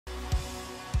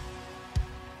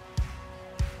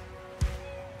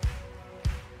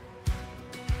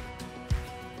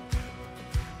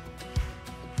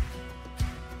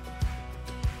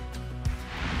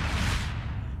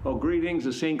greetings,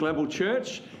 Ascend Global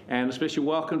Church, and a special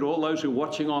welcome to all those who are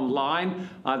watching online,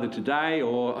 either today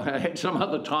or at some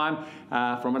other time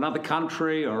from another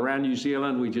country or around New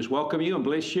Zealand. We just welcome you and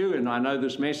bless you, and I know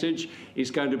this message is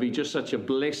going to be just such a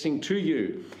blessing to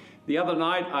you. The other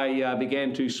night, I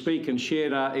began to speak and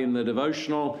share in the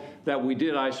devotional that we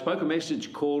did. I spoke a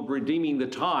message called Redeeming the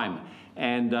Time.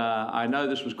 And I know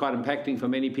this was quite impacting for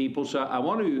many people, so I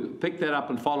want to pick that up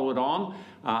and follow it on.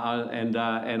 And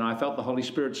I felt the Holy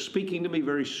Spirit speaking to me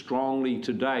very strongly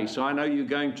today. So I know you're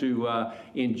going to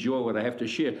enjoy what I have to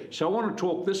share. So I want to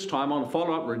talk this time on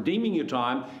follow-up, redeeming your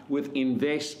time with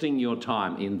investing your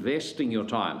time. Investing your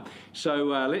time. So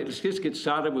let's just get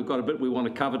started. We've got a bit we want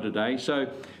to cover today. So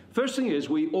first thing is,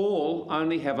 we all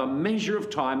only have a measure of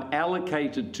time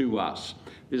allocated to us.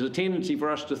 There's a tendency for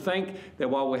us to think that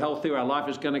while we're healthy, our life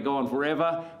is going to go on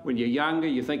forever. When you're younger,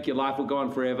 you think your life will go on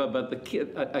forever. But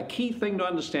a key thing to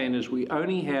understand is we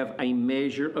only have a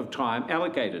measure of time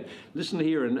allocated. Listen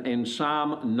here in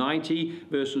Psalm 90,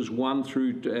 verses 1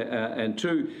 through and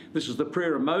 2. This is the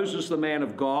prayer of Moses, the man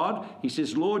of God. He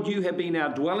says, Lord, you have been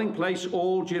our dwelling place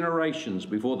all generations.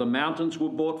 Before the mountains were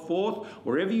brought forth,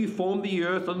 wherever you formed the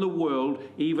earth and the world,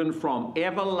 even from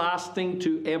everlasting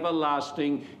to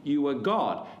everlasting, you are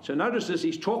God. So notice this,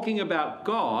 he's talking about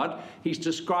God. He's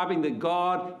describing that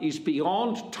God is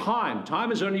beyond time.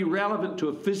 Time is only relevant to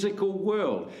a physical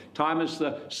world. Time is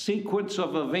the sequence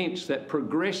of events that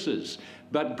progresses.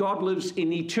 But God lives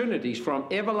in eternity, from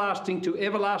everlasting to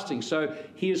everlasting. So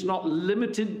he is not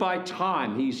limited by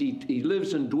time. He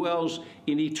lives and dwells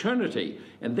in eternity.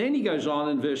 And then he goes on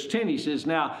in verse 10, he says,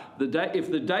 now,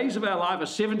 if the days of our life are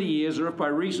 70 years, or if by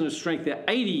reason of strength they're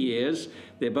 80 years,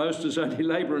 their boast is only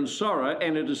labor and sorrow,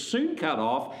 and it is soon cut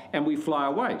off, and we fly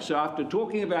away. So after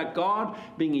talking about God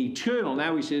being eternal,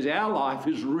 now he says our life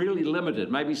is really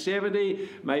limited. Maybe 70,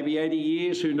 maybe 80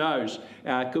 years, who knows?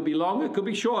 It could be longer, it could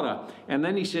be shorter. And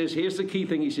then he says, here's the key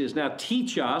thing, he says, now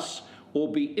teach us, or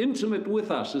be intimate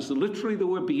with us, is literally the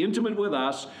word, be intimate with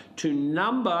us, to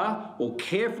number or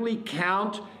carefully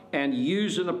count and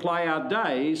use and apply our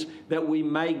days, that we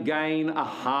may gain a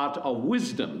heart of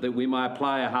wisdom, that we may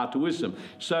apply a heart to wisdom.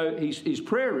 So his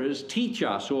prayer is, teach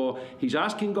us, or he's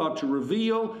asking God to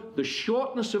reveal the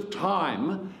shortness of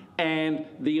time and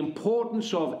the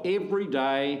importance of every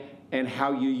day and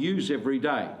how you use every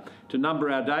day. To number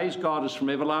our days, God is from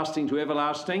everlasting to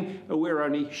everlasting, and we're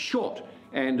only short.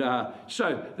 And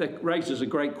so that raises a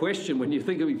great question. When you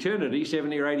think of eternity,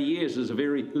 70 or 80 years is a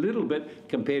very little bit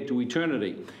compared to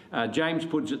eternity. James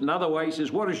puts it another way. He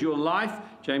says, what is your life?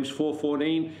 James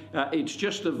 4:14. It's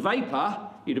just a vapor.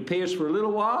 It appears for a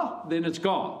little while, then it's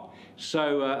gone.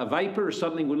 So a vapor is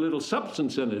something with little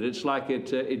substance in it. It's like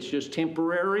it's just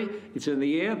temporary. It's in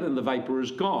the air, then the vapor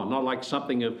is gone. Not like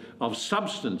something of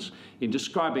substance. In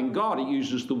describing God, it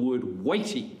uses the word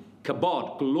weighty.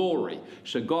 Kabod, glory.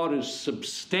 So God is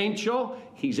substantial,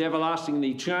 he's everlasting and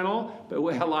eternal, but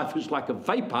our life is like a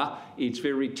vapor. It's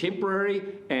very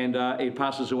temporary, and it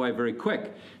passes away very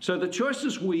quick. So the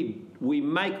choices we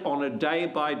make on a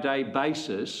day-by-day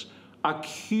basis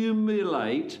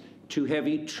accumulate to have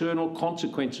eternal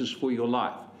consequences for your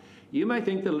life. You may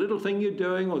think the little thing you're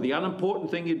doing or the unimportant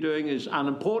thing you're doing is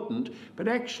unimportant, but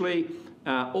actually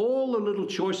all the little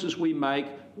choices we make,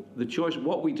 the choice,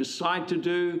 what we decide to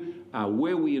do,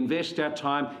 where we invest our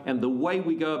time, and the way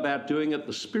we go about doing it,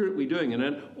 the spirit we're doing it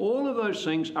in, all of those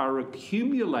things are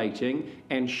accumulating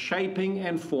and shaping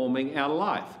and forming our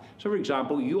life. So, for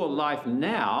example, your life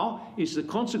now is the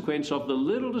consequence of the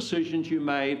little decisions you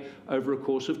made over a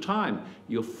course of time.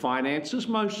 Your finances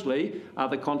mostly are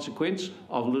the consequence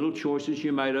of little choices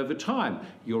you made over time.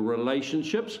 Your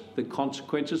relationships, the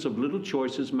consequences of little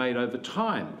choices made over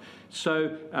time.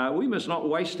 So we must not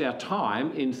waste our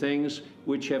time in things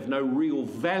which have no real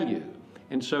value.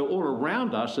 And so all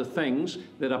around us are things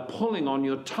that are pulling on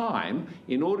your time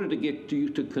in order to get you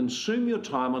to consume your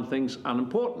time on things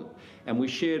unimportant. And we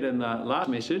shared in the last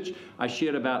message, I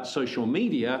shared about social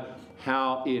media,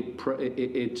 how it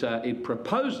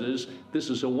proposes this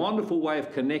is a wonderful way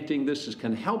of connecting,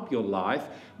 can help your life,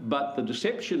 but the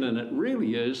deception in it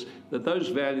really is that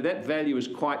that value is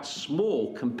quite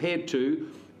small compared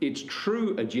to its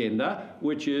true agenda,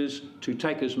 which is to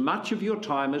take as much of your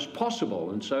time as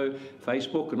possible. And so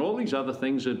Facebook and all these other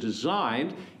things are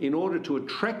designed in order to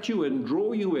attract you in,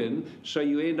 draw you in, so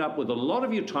you end up with a lot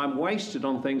of your time wasted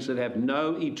on things that have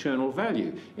no eternal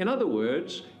value. In other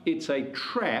words, it's a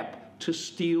trap to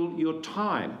steal your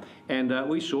time. And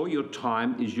we saw your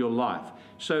time is your life.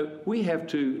 So we have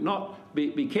to not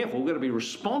be careful. We've got to be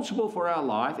responsible for our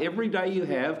life. Every day you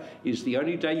have is the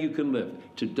only day you can live.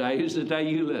 Today is the day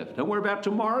you live. Don't worry about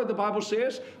tomorrow, the Bible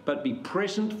says, but be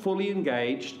present, fully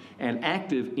engaged, and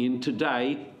active in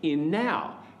today, in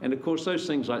now. And of course, those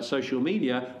things like social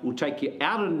media will take you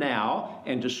out of now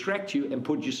and distract you and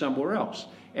put you somewhere else.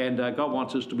 And God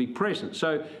wants us to be present.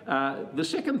 So the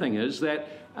second thing is that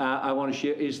I want to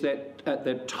share is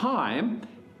that time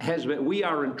we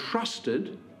are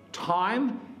entrusted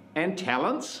time and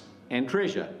talents and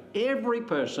treasure. Every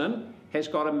person has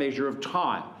got a measure of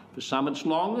time. For some it's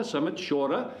longer, some it's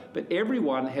shorter, but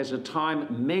everyone has a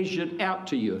time measured out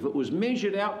to you. If it was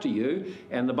measured out to you,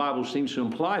 and the Bible seems to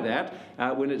imply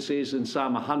that, when it says in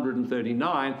Psalm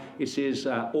 139, it says,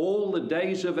 all the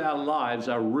days of our lives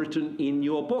are written in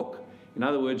your book. In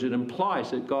other words, it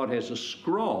implies that God has a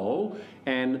scroll,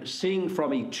 and seeing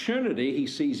from eternity, he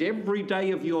sees every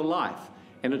day of your life,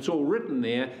 and it's all written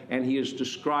there, and he has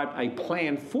described a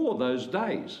plan for those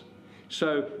days.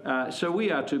 So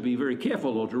we are to be very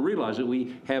careful, or to realize that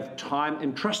we have time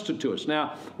entrusted to us.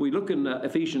 Now, we look in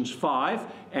Ephesians 5,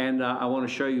 and I want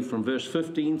to show you from verse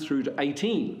 15 through to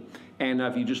 18. And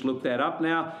if you just look that up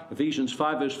now, Ephesians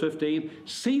 5, verse 15,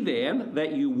 see then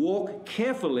that you walk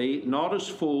carefully, not as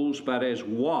fools, but as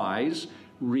wise,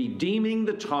 redeeming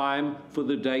the time, for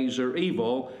the days are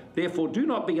evil. Therefore, do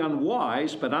not be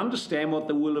unwise, but understand what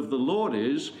the will of the Lord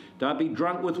is. Don't be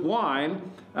drunk with wine,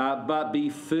 but be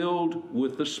filled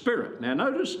with the Spirit. Now,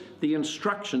 notice the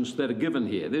instructions that are given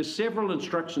here. There's several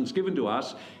instructions given to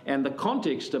us, and the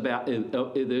context about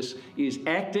this is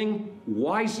acting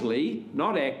wisely,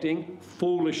 not acting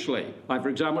foolishly. Like, for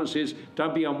example, it says,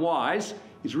 don't be unwise.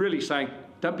 It's really saying,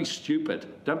 don't be stupid.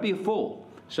 Don't be a fool.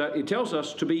 So it tells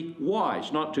us to be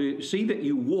wise, not to see that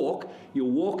you walk. Your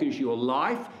walk is your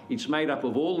life. It's made up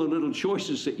of all the little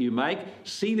choices that you make.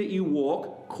 See that you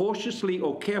walk cautiously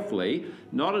or carefully,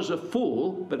 not as a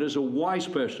fool, but as a wise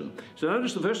person. So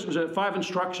notice the first 5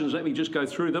 instructions. Let me just go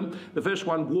through them. The first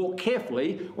one, walk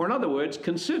carefully, or in other words,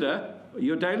 consider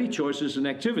your daily choices and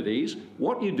activities,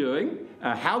 what you're doing,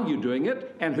 how you're doing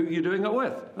it, and who you're doing it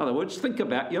with. In other words, think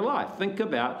about your life. Think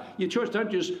about your choice. Don't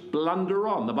just blunder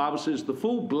on. The Bible says the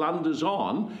fool blunders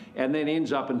on and then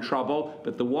ends up in trouble,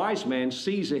 but the wise man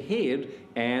sees ahead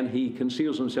and he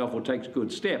conceals himself or takes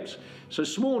good steps. So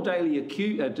small daily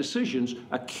decisions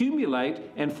accumulate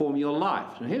and form your life.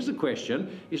 And here's the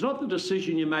question. It's not the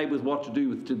decision you made with what to do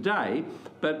with today,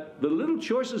 but the little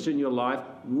choices in your life.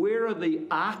 Where are the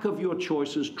arc of your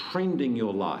choices trending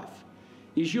your life?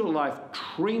 Is your life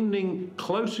trending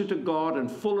closer to God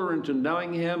and fuller into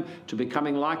knowing him, to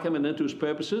becoming like him and into his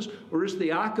purposes? Or is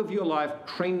the arc of your life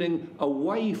trending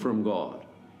away from God?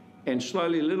 And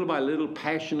slowly, little by little,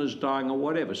 passion is dying or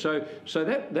whatever. So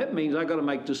that means I've got to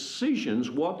make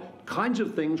decisions. What kinds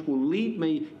of things will lead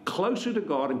me closer to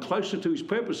God and closer to his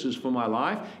purposes for my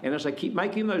life? And as I keep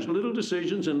making those little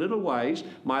decisions in little ways,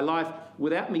 my life,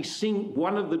 without me seeing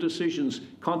one of the decisions'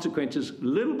 consequences,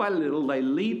 little by little, they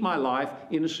lead my life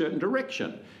in a certain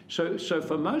direction. So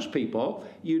for most people,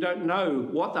 you don't know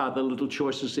what are the little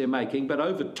choices they're making, but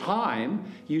over time,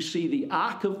 you see the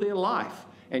arc of their life.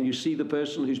 And you see the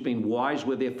person who's been wise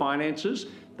with their finances,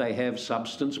 they have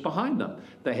substance behind them.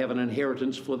 They have an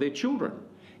inheritance for their children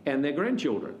and their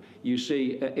grandchildren. You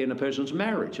see in a person's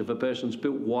marriage, if a person's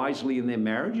built wisely in their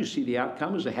marriage, you see the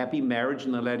outcome is a happy marriage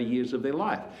in the latter years of their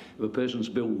life. If a person's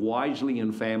built wisely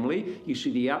in family, you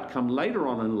see the outcome later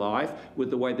on in life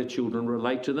with the way the children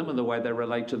relate to them and the way they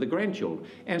relate to the grandchildren,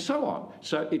 and so on.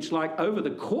 So it's like over the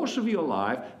course of your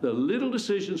life, the little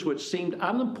decisions which seemed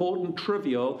unimportant,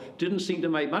 trivial, didn't seem to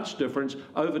make much difference,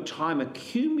 over time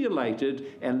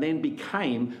accumulated and then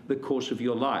became the course of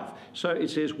your life. So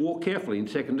it says walk carefully. And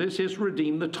second, it says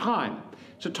redeem the time.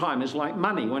 So time is like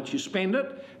money. Once you spend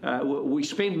it, we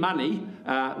spend money.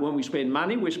 When we spend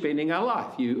money, we're spending our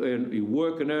life. You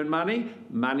work and earn money.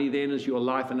 Money then is your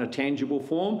life in a tangible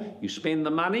form. You spend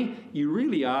the money. You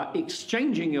really are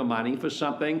exchanging your money for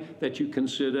something that you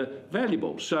consider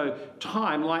valuable. So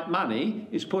time, like money,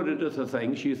 is put into the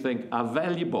things you think are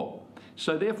valuable.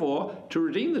 So therefore, to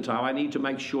redeem the time, I need to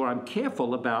make sure I'm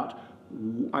careful about,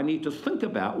 I need to think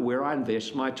about where I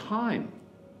invest my time.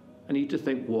 I need to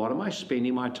think, what am I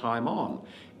spending my time on?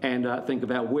 And think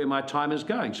about where my time is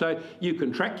going. So you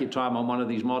can track your time on one of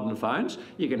these modern phones.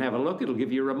 You can have a look. It'll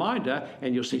give you a reminder,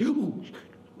 and you'll see, ooh,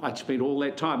 I'd spent all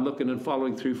that time looking and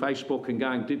following through Facebook and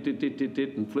going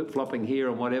and flip-flopping here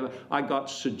and whatever. I got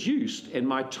seduced, and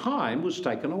my time was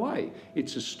taken away.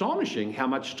 It's astonishing how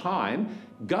much time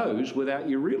goes without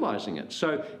you realizing it.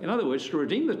 So, in other words, to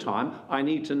redeem the time, I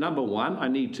need to, number one, I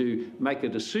need to make a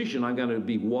decision. I'm going to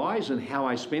be wise in how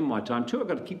I spend my time. Two, I've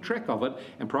got to keep track of it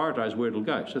and prioritize where it'll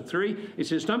go. So three, it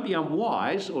says, don't be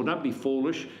unwise or don't be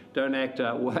foolish. Don't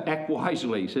act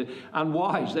wisely. So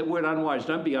unwise, that word unwise,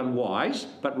 don't be unwise,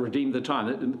 but redeem the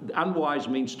time. Unwise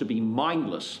means to be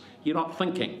mindless. You're not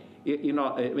thinking.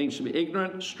 It means to be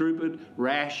ignorant, stupid,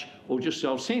 rash, or just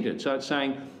self-centered. So it's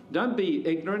saying, don't be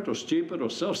ignorant or stupid or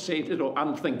self-centered or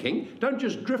unthinking. Don't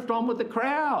just drift on with the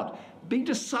crowd. Be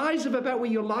decisive about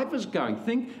where your life is going.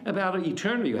 Think about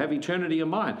eternity. You have eternity in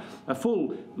mind. A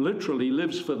fool literally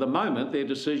lives for the moment. Their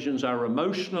decisions are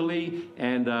emotionally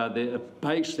and they're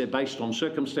based on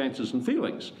circumstances and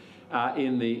feelings.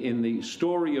 In the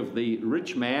story of the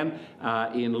rich man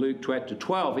in Luke chapter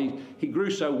 12, he grew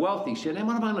so wealthy. He said, "Now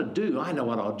what am I going to do? I know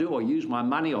what I'll do. I'll use my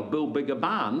money. I'll build bigger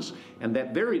barns." And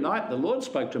that very night, the Lord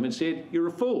spoke to him and said, "You're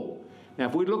a fool." Now,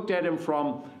 if we looked at him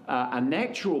from a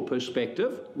natural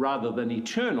perspective rather than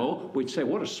eternal, we'd say,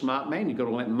 what a smart man. You've got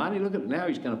all that money. Look at it now.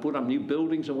 He's going to put up new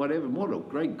buildings and whatever. What a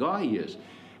great guy he is.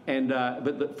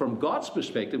 But from God's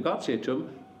perspective, God said to him,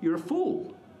 "You're a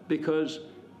fool, because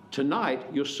tonight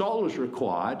your soul is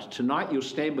required. Tonight you'll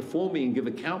stand before me and give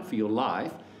account for your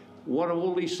life. What are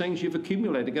all these things you've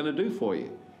accumulated going to do for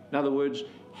you?" In other words,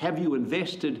 have you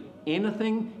invested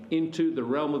anything into the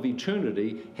realm of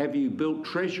eternity? Have you built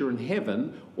treasure in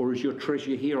heaven, or is your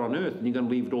treasure here on earth and you're going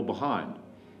to leave it all behind?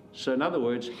 So in other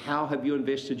words, how have you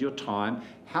invested your time?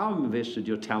 How have you invested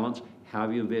your talents? How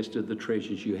have you invested the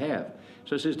treasures you have?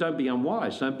 So it says, don't be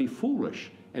unwise, don't be foolish.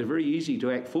 And it's very easy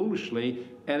to act foolishly,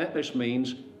 and that just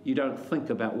means you don't think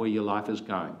about where your life is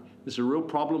going. This is a real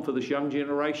problem for this young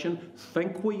generation.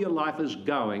 Think where your life is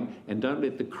going and don't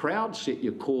let the crowd set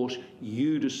your course.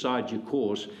 You decide your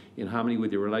course in harmony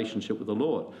with your relationship with the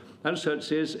Lord. And so it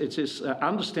says,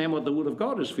 understand what the will of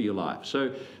God is for your life.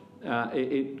 So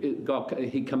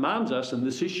he commands us in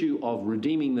this issue of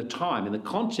redeeming the time. In the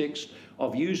context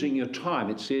of using your time,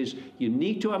 it says you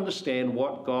need to understand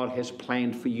what God has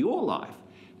planned for your life.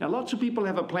 Now, lots of people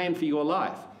have a plan for your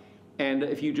life. And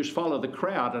if you just follow the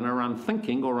crowd and are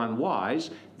unthinking or unwise,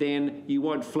 then you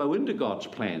won't flow into God's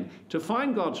plan. To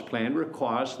find God's plan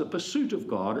requires the pursuit of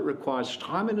God. It requires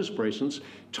time in His presence,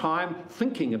 time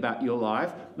thinking about your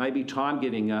life, maybe time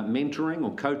getting mentoring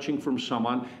or coaching from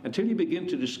someone until you begin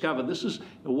to discover this is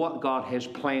what God has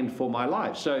planned for my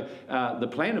life. So the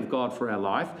plan of God for our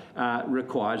life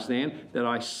requires then that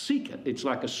I seek it. It's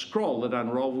like a scroll that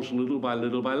unrolls little by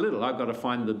little by little. I've got to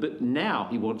find the bit now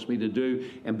He wants me to do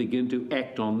and begin to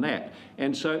act on that.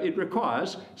 And so it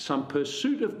requires some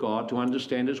pursuit of God to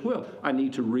understand His will. I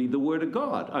need to read the Word of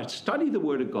God. I study the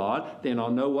Word of God, then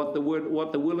I'll know what the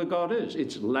will of God is.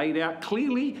 It's laid out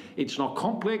clearly. It's not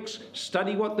complex.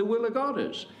 Study what the will of God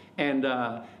is. And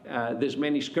there's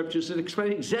many scriptures that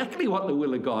explain exactly what the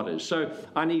will of God is. So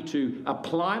I need to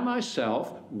apply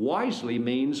myself wisely.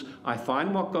 Means I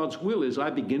find what God's will is,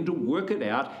 I begin to work it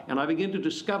out, and I begin to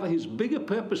discover His bigger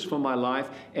purpose for my life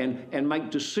and make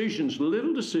decisions,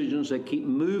 little decisions that keep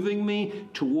moving me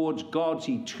towards God's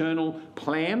eternal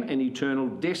plan and eternal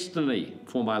destiny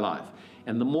for my life.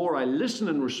 And the more I listen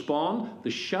and respond, the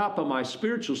sharper my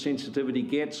spiritual sensitivity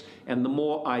gets, and the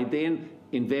more I then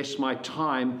invest my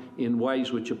time in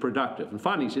ways which are productive. And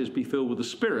finally, he says, be filled with the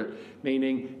Spirit,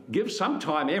 meaning give some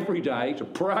time every day to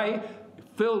pray,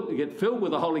 get filled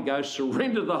with the Holy Ghost,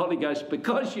 surrender to the Holy Ghost,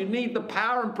 because you need the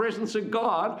power and presence of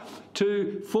God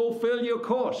to fulfill your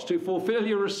course, to fulfill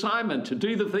your assignment, to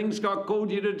do the things God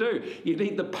called you to do. You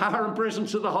need the power and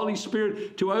presence of the Holy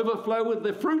Spirit to overflow with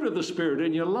the fruit of the Spirit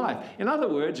in your life. In other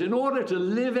words, in order to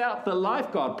live out the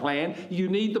life God planned, you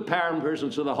need the power and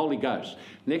presence of the Holy Ghost.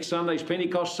 Next Sunday's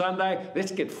Pentecost Sunday.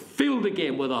 Let's get filled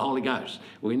again with the Holy Ghost.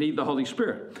 We need the Holy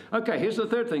Spirit. Okay, here's the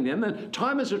third thing then. The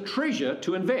time is a treasure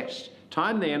to invest.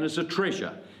 Time then is a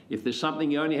treasure. If there's something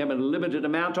you only have a limited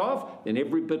amount of, then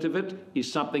every bit of it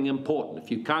is something important. If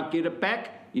you can't get it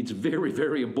back, it's very,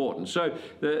 very important. So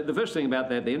the first thing about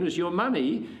that then is your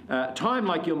money, time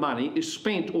like your money is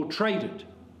spent or traded.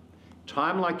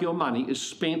 Time like your money is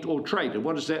spent or traded.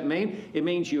 What does that mean? It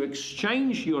means you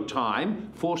exchange your time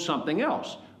for something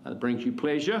else. It brings you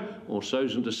pleasure or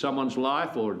sows into someone's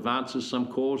life or advances some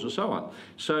cause or so on.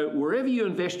 So wherever you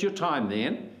invest your time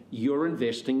then, you're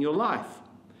investing your life.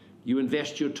 You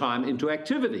invest your time into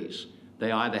activities. They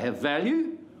either have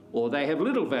value or they have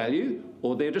little value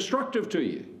or they're destructive to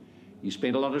you. You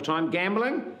spend a lot of time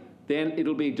gambling, then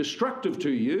it'll be destructive to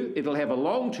you. It'll have a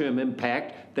long-term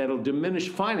impact that'll diminish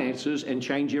finances and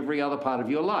change every other part of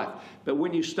your life. But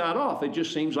when you start off, it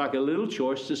just seems like a little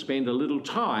choice to spend a little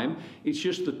time. It's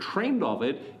just the trend of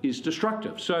it is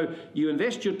destructive. So you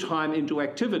invest your time into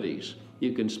activities.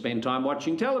 You can spend time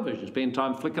watching television, spend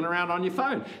time flicking around on your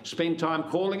phone, spend time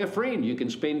calling a friend, you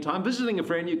can spend time visiting a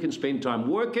friend, you can spend time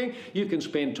working, you can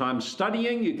spend time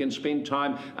studying, you can spend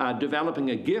time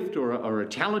developing a gift or a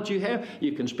talent you have,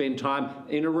 you can spend time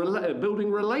in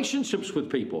building relationships with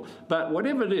people. But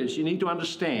whatever it is, you need to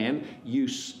understand you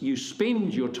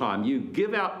spend your time, you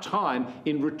give out time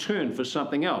in return for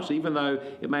something else, even though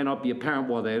it may not be apparent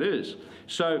what that is.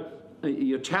 So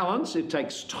your talents, it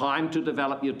takes time to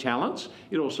develop your talents.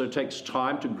 It also takes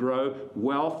time to grow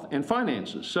wealth and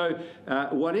finances. So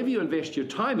whatever you invest your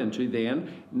time into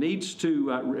then needs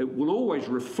to, it will always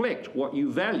reflect what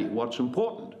you value, what's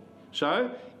important.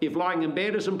 So if lying in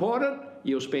bed is important,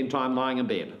 you'll spend time lying in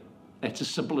bed. That's as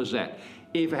simple as that.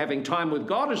 If having time with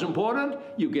God is important,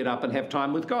 you get up and have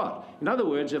time with God. In other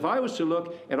words, if I was to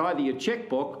look at either your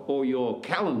checkbook or your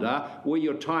calendar where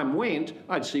your time went,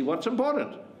 I'd see what's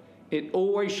important. It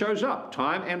always shows up,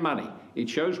 time and money. It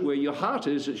shows where your heart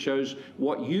is. It shows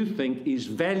what you think is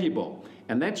valuable.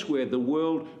 And that's where the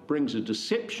world brings a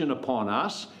deception upon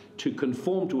us to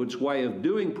conform to its way of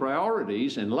doing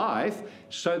priorities in life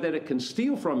so that it can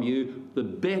steal from you the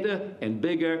better and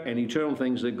bigger and eternal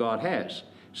things that God has.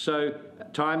 So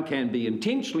time can be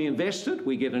intentionally invested.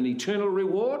 We get an eternal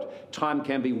reward. Time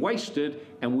can be wasted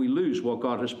and we lose what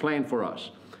God has planned for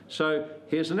us. So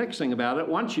here's the next thing about it.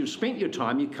 Once you've spent your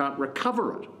time, you can't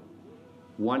recover it.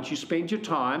 Once you spend your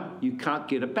time, you can't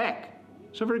get it back.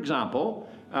 So for example,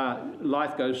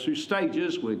 life goes through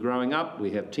stages. We're growing up.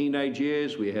 We have teenage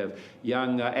years. We have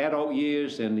young adult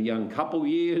years and young couple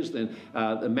years. Then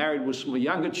married with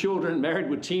younger children, married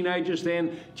with teenagers.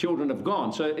 Then children have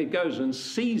gone. So it goes in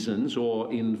seasons or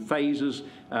in phases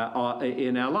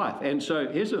in our life. And so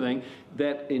here's the thing,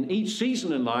 that in each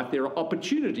season in life, there are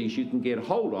opportunities you can get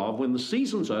hold of. When the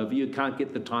season's over, you can't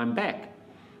get the time back.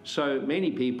 So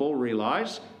many people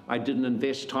realize, I didn't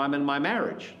invest time in my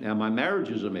marriage. Now my marriage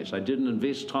is a mess. I didn't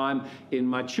invest time in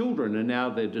my children, and now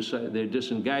they're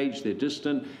disengaged, they're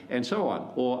distant, and so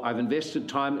on. Or I've invested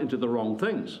time into the wrong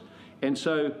things. And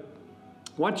so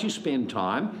once you spend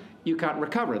time, you can't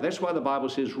recover it. That's why the Bible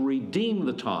says redeem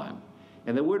the time.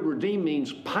 And the word redeem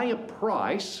means pay a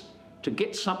price to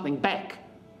get something back.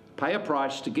 Pay a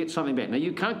price to get something back. Now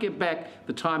you can't get back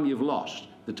the time you've lost.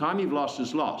 The time you've lost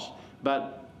is lost.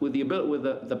 But with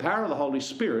the power of the Holy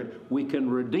Spirit, we can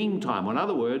redeem time. In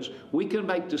other words, we can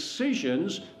make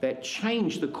decisions that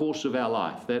change the course of our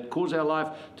life, that cause our life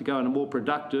to go in a more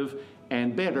productive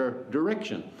and better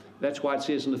direction. That's why it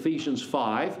says in Ephesians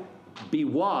 5, be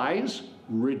wise,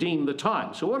 redeem the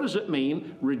time. So what does it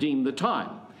mean, redeem the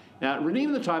time? Now,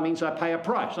 redeem the time means I pay a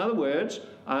price. In other words,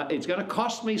 it's going to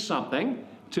cost me something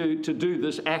to do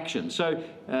this action. So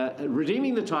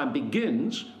redeeming the time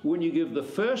begins when you give the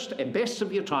first and best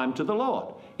of your time to the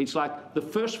Lord. It's like the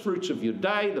first fruits of your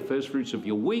day, the first fruits of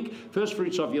your week, first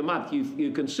fruits of your month.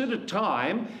 You consider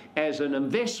time as an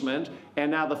investment,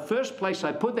 and now the first place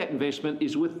I put that investment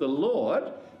is with the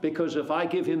Lord, because if I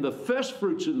give him the first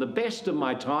fruits and the best of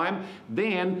my time,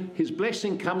 then his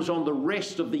blessing comes on the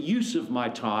rest of the use of my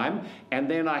time, and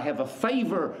then I have a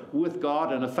favor with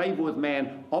God and a favor with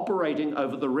man operating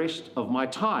over the rest of my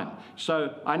time.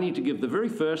 So I need to give the very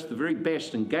first, the very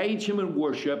best, engage him in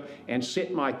worship, and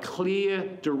set my clear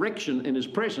direction in his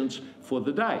presence for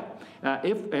the day.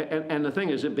 And the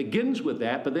thing is, it begins with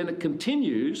that, but then it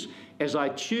continues as I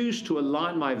choose to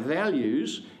align my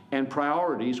values and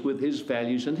priorities with his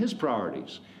values and his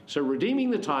priorities. So redeeming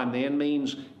the time then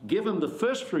means give him the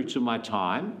first fruits of my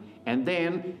time, and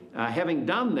then having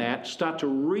done that, start to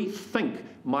rethink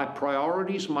my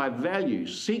priorities, my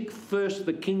values. Seek first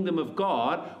the kingdom of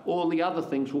God, all the other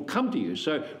things will come to you.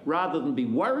 So rather than be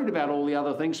worried about all the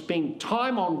other things, spend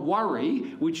time on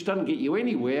worry, which doesn't get you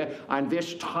anywhere. I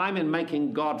invest time in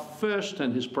making God first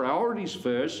and his priorities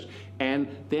first, and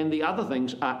then the other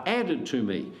things are added to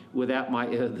me without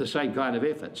the same kind of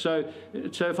effort. So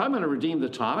if I'm going to redeem the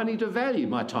time, I need to value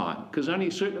my time, because only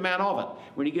a certain amount of it.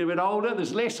 When you get a bit older,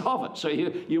 there's less of it. So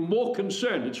you're more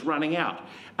concerned it's running out.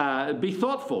 Be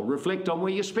thoughtful. Reflect on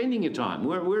where you're spending your time.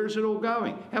 Where is it all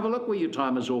going? Have a look where your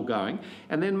time is all going,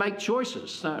 and then make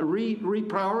choices.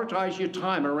 Reprioritize your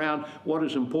time around what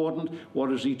is important,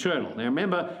 what is eternal. Now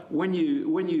remember, when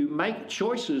you make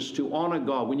choices to honor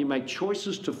God, when you make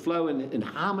choices to flow in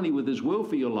harmony with his will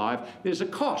for your life, there's a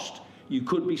cost. You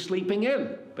could be sleeping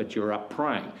in, but you're up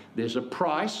praying. There's a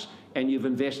price. and you've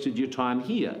invested your time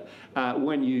here.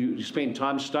 When you spend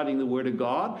time studying the Word of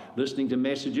God, listening to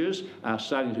messages,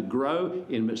 starting to grow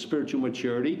in spiritual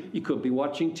maturity, you could be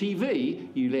watching TV.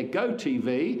 You let go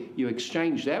TV, you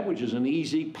exchange that, which is an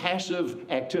easy, passive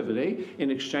activity, in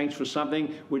exchange for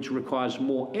something which requires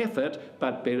more effort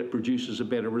but produces a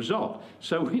better result.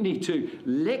 So we need to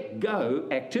let go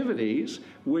activities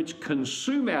which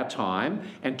consume our time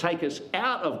and take us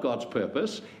out of God's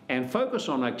purpose, and focus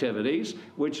on activities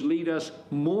which lead us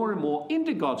more and more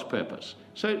into God's purpose.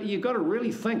 So you've got to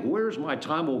really think, where is my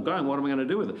time all going? What am I going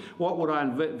to do with it? What would I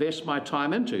invest my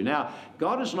time into? Now,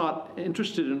 God is not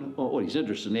interested in, or he's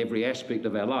interested in every aspect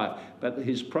of our life, but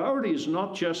his priority is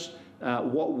not just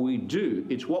what we do,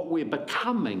 it's what we're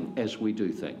becoming as we do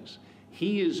things.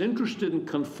 He is interested in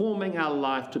conforming our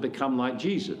life to become like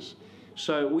Jesus.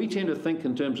 So we tend to think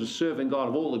in terms of serving God,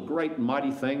 of all the great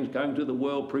mighty things, going to the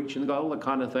world, preaching God, all that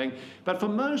kind of thing. But for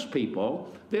most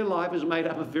people, their life is made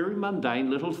up of very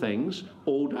mundane little things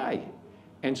all day.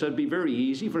 And so it'd be very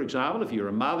easy, for example, if you're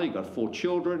a mother, you've got 4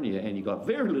 children, and you've got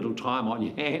very little time on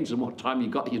your hands, and what time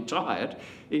you're tired,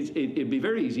 it'd be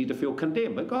very easy to feel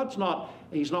condemned. But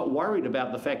he's not worried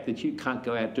about the fact that you can't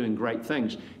go out doing great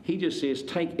things. He just says,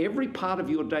 take every part of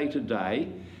your day to day,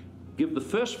 give the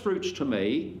first fruits to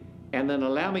me, and then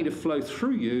allow me to flow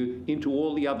through you into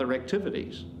all the other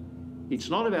activities. It's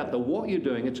not about what you're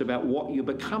doing, it's about what you're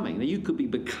becoming. Now, you could be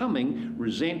becoming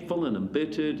resentful and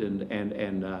embittered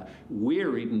and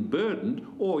wearied and burdened,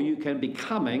 or you can be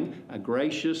becoming a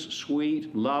gracious,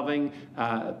 sweet, loving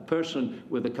person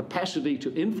with the capacity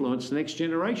to influence the next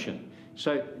generation.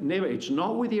 So it's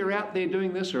not whether you're out there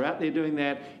doing this or out there doing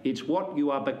that, it's what you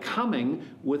are becoming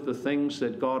with the things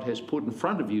that God has put in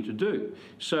front of you to do.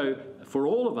 So for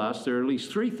all of us, there are at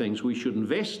least 3 things we should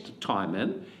invest time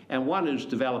in, and one is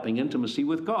developing intimacy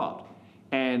with God.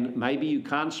 And maybe you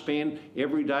can't spend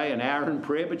every day an hour in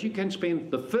prayer, but you can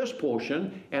spend the first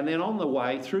portion, and then on the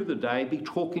way through the day be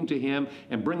talking to him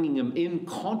and bringing him in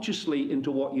consciously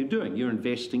into what you're doing. You're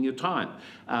investing your time.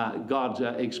 God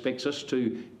expects us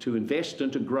to invest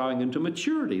into growing into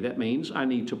maturity. That means I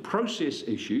need to process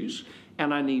issues,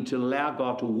 and I need to allow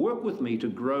God to work with me to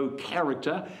grow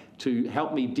character, to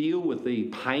help me deal with the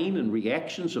pain and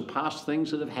reactions of past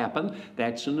things that have happened.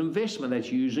 That's an investment.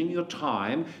 That's using your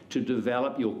time to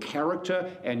develop your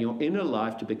character and your inner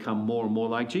life to become more and more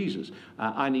like Jesus.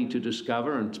 I need to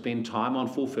discover and spend time on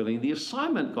fulfilling the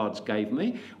assignment God's gave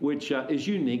me, which is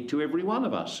unique to every one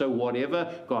of us. So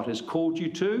whatever God has called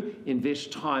you to,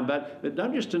 invest time. But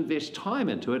don't just invest time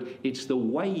into it. It's the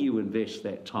way you invest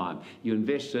that time. You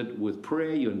invest it with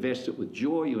prayer. You invest it with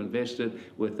joy. You invest it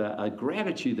with a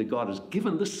gratitude that God has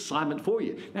given this assignment for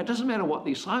you. Now, it doesn't matter what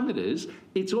the assignment is,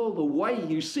 it's all the way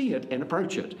you see it and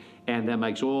approach it. And that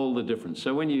makes all the difference.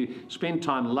 So when you spend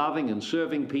time loving and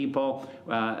serving people,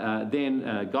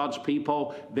 God's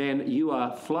people, then you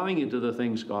are flowing into the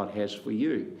things God has for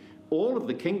you. All of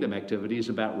the kingdom activity is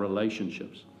about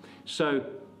relationships. So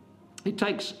it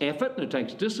takes effort and it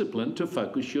takes discipline to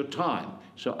focus your time.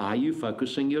 So are you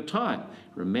focusing your time?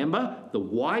 Remember, the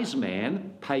wise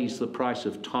man pays the price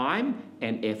of time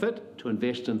and effort to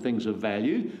invest in things of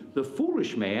value. The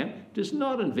foolish man does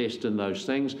not invest in those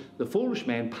things. The foolish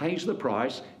man pays the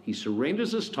price. He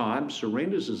surrenders his time,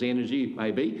 surrenders his energy,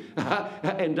 maybe,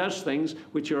 and does things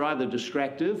which are either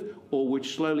distractive or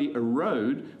which slowly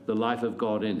erode the life of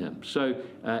God in him. So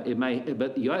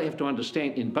but you have to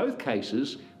understand, in both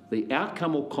cases, the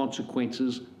outcome or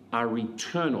consequences are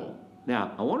eternal.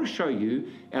 Now, I want to show you,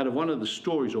 out of one of the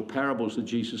stories or parables that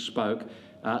Jesus spoke,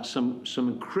 some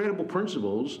incredible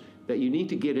principles that you need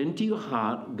to get into your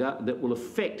heart that will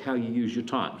affect how you use your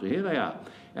time. So here they are.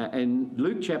 In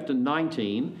Luke chapter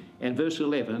 19 and verse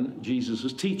 11, Jesus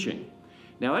is teaching.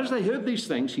 Now, as they heard these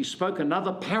things, he spoke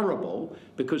another parable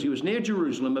because he was near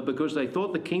Jerusalem and because they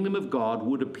thought the kingdom of God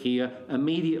would appear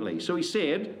immediately. So he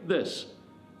said this: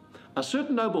 a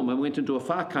certain nobleman went into a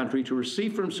far country to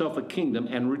receive for himself a kingdom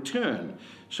and return.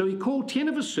 So he called 10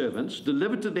 of his servants,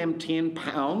 delivered to them 10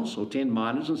 pounds or 10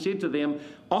 minas, and said to them,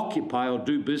 occupy or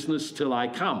do business till I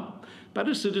come. But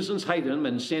his citizens hated him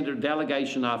and sent a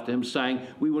delegation after him, saying,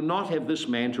 we will not have this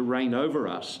man to reign over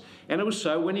us. And it was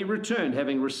so, when he returned,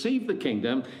 having received the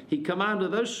kingdom, he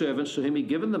commanded those servants to whom he had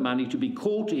given the money to be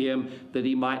called to him, that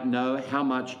he might know how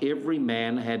much every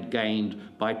man had gained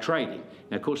by trading.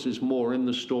 Now, of course, there's more in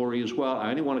the story as well. I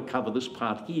only want to cover this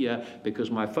part here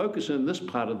because my focus in this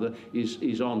part of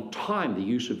is on time, the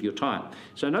use of your time.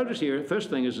 So notice here, first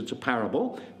thing is it's a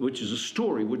parable, which is a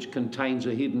story which contains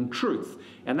a hidden truth.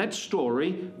 And that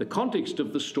story, the context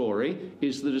of the story,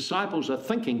 is the disciples are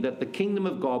thinking that the kingdom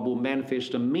of God will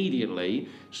manifest immediately.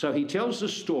 So he tells the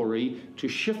story to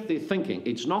shift their thinking.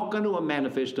 It's not going to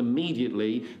manifest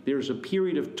immediately. There is a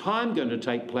period of time going to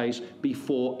take place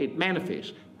before it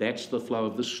manifests. That's the flow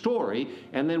of the story.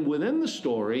 And then within the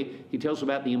story, he tells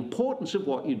about the importance of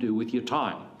what you do with your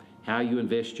time, how you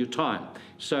invest your time.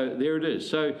 So there it is.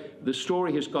 So the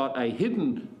story has got a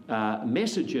hidden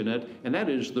message in it, and that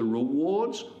is the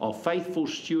rewards of faithful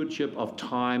stewardship of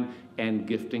time and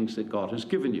giftings that God has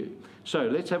given you. So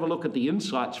let's have a look at the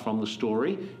insights from the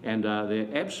story, and they're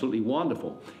absolutely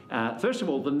wonderful. First of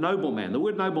all, the nobleman. The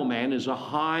word nobleman is a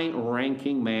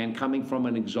high-ranking man coming from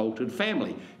an exalted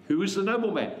family. Who is the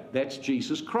nobleman? That's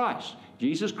Jesus Christ.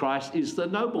 Jesus Christ is the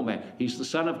nobleman. He's the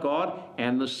Son of God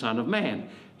and the Son of Man.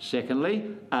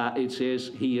 Secondly, it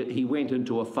says he went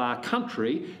into a far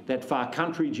country. That far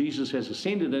country Jesus has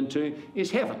ascended into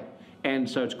is heaven. And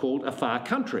so it's called a far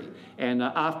country. And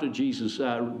after Jesus'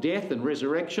 death and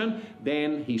resurrection,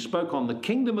 then he spoke on the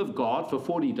kingdom of God for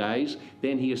 40 days.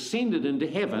 Then he ascended into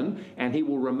heaven, and he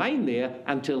will remain there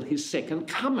until his second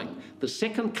coming. The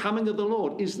second coming of the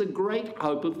Lord is the great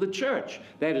hope of the church.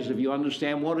 That is, if you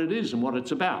understand what it is and what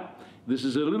it's about. This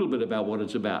is a little bit about what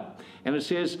it's about. And it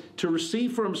says, to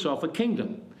receive for himself a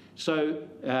kingdom. So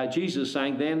Jesus is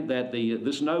saying then that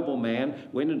this nobleman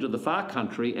went into the far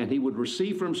country and he would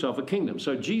receive for himself a kingdom.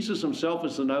 So Jesus himself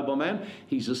is the nobleman.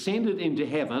 He's ascended into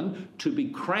heaven to be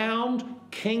crowned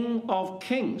King of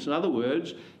Kings. In other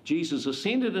words, Jesus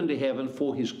ascended into heaven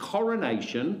for his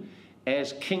coronation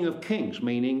as King of Kings,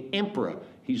 meaning emperor.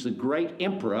 He's the great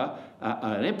emperor.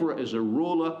 An emperor is a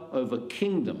ruler over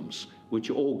kingdoms, which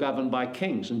are all governed by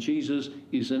kings. And Jesus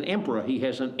is an emperor. He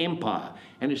has an empire.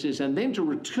 And it says, and then to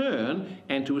return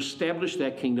and to establish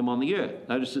that kingdom on the earth.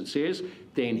 Notice it says,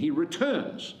 then he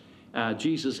returns.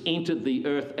 Jesus entered the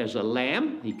earth as a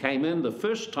lamb. He came in the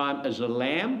first time as a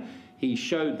lamb. He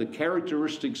showed the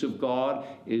characteristics of God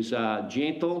is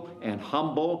gentle and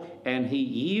humble, and he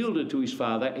yielded to his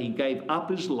Father. He gave up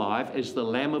his life as the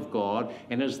Lamb of God,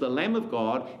 and as the Lamb of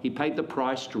God, he paid the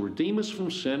price to redeem us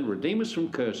from sin, redeem us from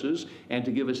curses, and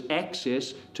to give us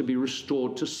access to be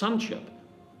restored to sonship.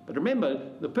 But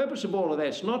remember, the purpose of all of that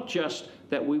is not just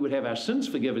that we would have our sins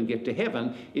forgiven and get to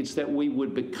heaven. It's that we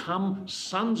would become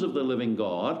sons of the living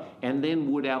God and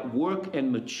then would outwork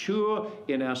and mature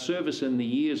in our service in the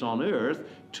years on earth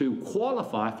to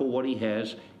qualify for what he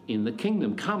has in the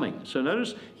kingdom coming. So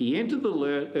notice, he entered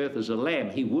the earth as a lamb.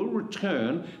 He will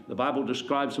return. The Bible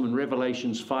describes him in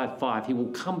Revelations 5:5. He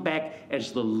will come back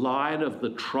as the Lion of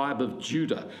the tribe of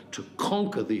Judah to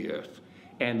conquer the earth.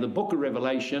 And the book of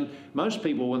Revelation, most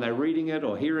people, when they're reading it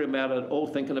or hearing about it, all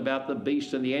thinking about the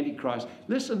beast and the Antichrist.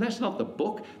 Listen, that's not the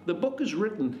book. The book is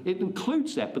written, it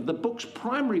includes that, but the book's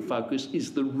primary focus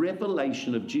is the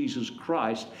revelation of Jesus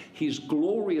Christ, his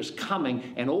glorious coming,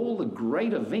 and all the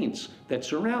great events that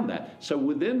surround that. So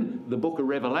within the book of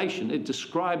Revelation, it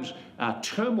describes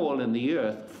turmoil in the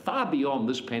earth far beyond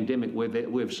this pandemic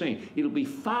we've seen. It'll be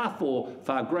far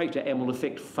greater and will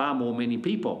affect far more many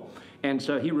people. And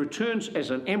so he returns as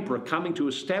an emperor coming to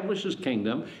establish his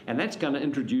kingdom, and that's going to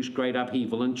introduce great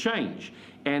upheaval and change.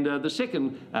 And the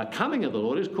second coming of the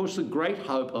Lord is, of course, the great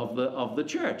hope of the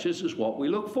church. This is what we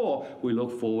look for. We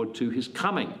look forward to his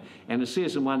coming. And it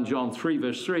says in 1 John 3,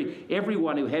 verse 3,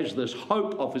 everyone who has this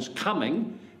hope of his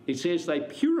coming, it says they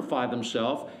purify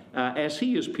themselves as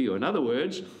he is pure. In other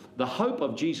words, the hope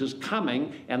of Jesus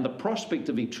coming and the prospect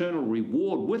of eternal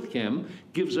reward with him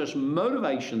gives us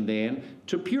motivation then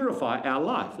to purify our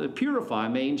life. To purify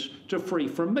means to free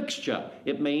from mixture.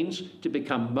 It means to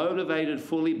become motivated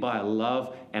fully by a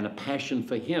love and a passion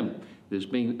for him. This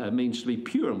means to be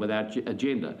pure and without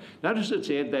agenda. Notice it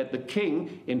said that the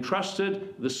king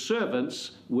entrusted the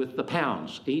servants with the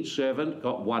pounds. Each servant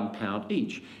got 1 pound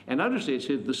each. And notice it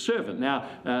said the servant. Now,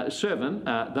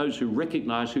 those who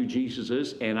recognize who Jesus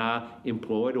is and are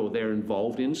employed or they're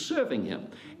involved in serving him.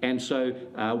 And so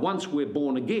once we're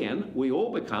born again, we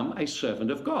all become a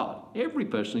servant of God. Every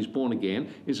person who's born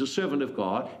again is a servant of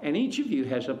God, and each of you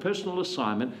has a personal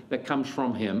assignment that comes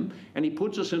from him, and he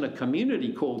puts us in a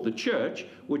community called the church,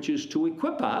 which is to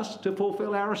equip us to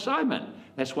fulfill our assignment.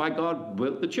 That's why God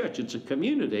built the church. It's a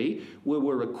community where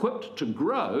we're equipped to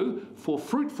grow for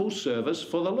fruitful service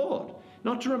for the Lord.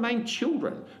 not to remain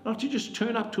children, not to just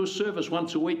turn up to a service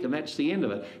once a week and that's the end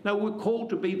of it. No, we're called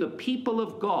to be the people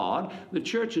of God. The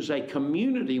church is a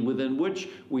community within which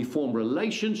we form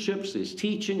relationships. There's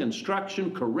teaching,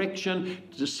 instruction, correction,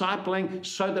 discipling,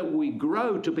 so that we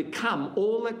grow to become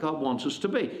all that God wants us to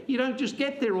be. You don't just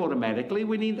get there automatically.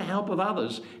 We need the help of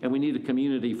others, and we need a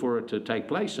community for it to take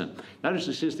place in. Notice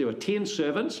it says there were 10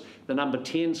 servants. The number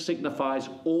 10 signifies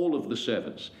all of the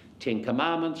servants. 10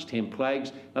 commandments, 10 plagues.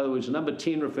 In other words, number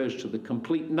 10 refers to the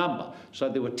complete number. So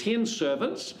there were 10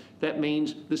 servants. That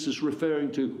means this is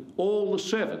referring to all the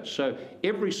servants. So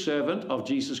every servant of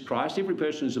Jesus Christ, every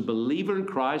person who's a believer in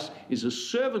Christ is a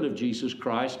servant of Jesus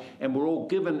Christ, and we're all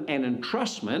given an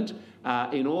entrustment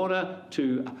in order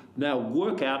to now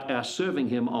work out our serving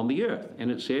him on the earth.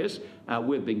 And it says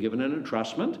we've been given an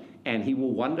entrustment, and he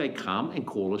will one day come and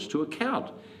call us to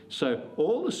account. So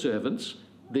all the servants,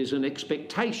 there's an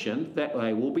expectation that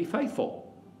they will be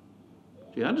faithful.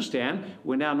 Do you understand?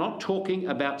 We're now not talking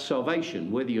about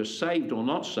salvation, whether you're saved or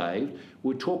not saved.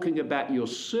 We're talking about your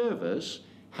service,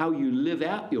 how you live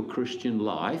out your Christian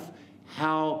life,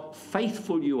 how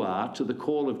faithful you are to the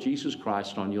call of Jesus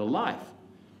Christ on your life.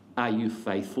 Are you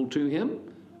faithful to him?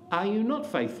 Are you not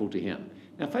faithful to him?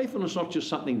 Now, faithfulness is not just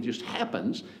something that just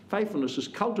happens. Faithfulness is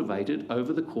cultivated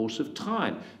over the course of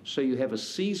time. So you have a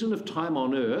season of time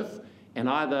on earth, and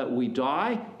either we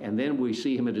die and then we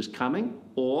see him at his coming,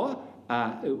 or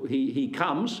he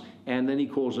comes and then he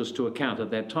calls us to account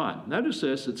at that time. Notice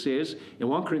this, it says in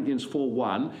 1 Corinthians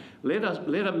 4:1,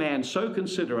 let a man so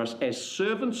consider us as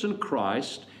servants in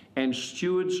Christ and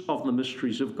stewards of the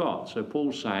mysteries of God. So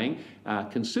Paul's saying,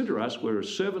 consider us, we're a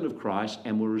servant of Christ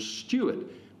and we're a steward.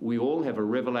 We all have a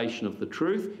revelation of the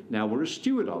truth. Now we're a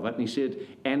steward of it. And he said,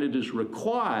 and it is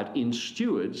required in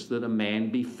stewards that a man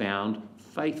be found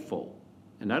faithful.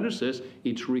 And notice this,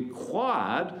 it's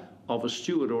required of a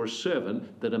steward or a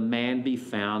servant that a man be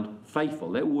found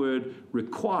faithful. That word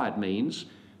required means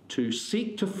to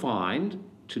seek to find,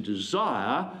 to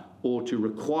desire, or to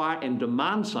require and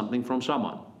demand something from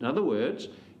someone. In other words,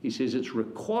 he says it's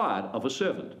required of a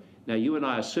servant. Now, you and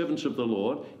I are servants of the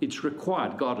Lord. It's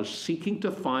required. God is seeking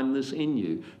to find this in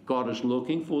you. God is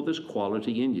looking for this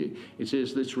quality in you. It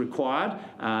says it's required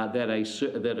that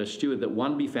a steward, that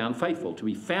one be found faithful. To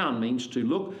be found means to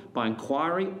look by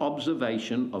inquiry,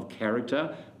 observation of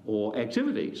character or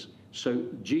activities. So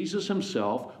Jesus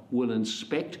himself will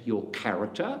inspect your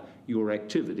character, your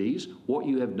activities, what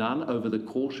you have done over the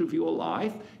course of your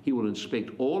life. He will inspect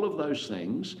all of those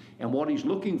things. And what he's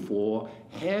looking for,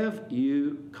 have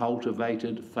you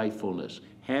cultivated faithfulness?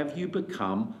 Have you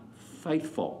become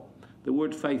faithful? The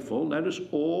word faithful, notice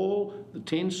all the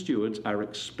 10 stewards are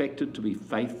expected to be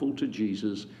faithful to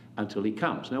Jesus until he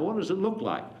comes. Now, what does it look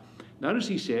like? Notice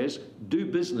he says, do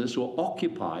business or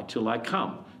occupy till I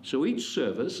come. So each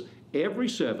service, every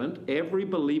servant, every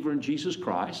believer in Jesus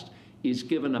Christ is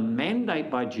given a mandate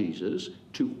by Jesus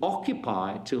to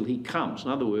occupy till he comes.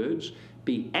 In other words,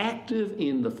 be active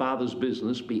in the Father's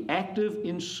business, be active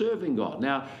in serving God.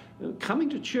 Now, coming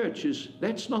to church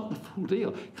that's not the full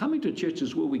deal. Coming to church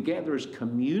is where we gather as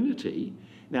community.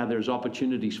 Now, there's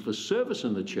opportunities for service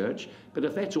in the church, but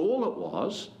if that's all it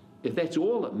was, if that's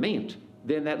all it meant,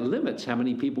 then that limits how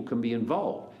many people can be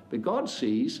involved. But God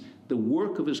sees the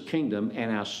work of his kingdom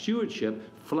and our stewardship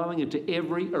flowing into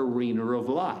every arena of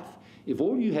life. If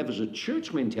all you have is a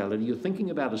church mentality, you're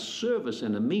thinking about a service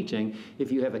and a meeting.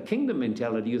 If you have a kingdom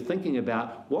mentality, you're thinking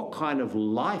about what kind of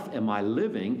life am I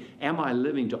living? Am I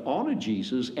living to honor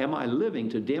Jesus? Am I living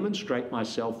to demonstrate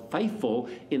myself faithful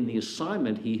in the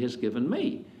assignment he has given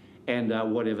me? And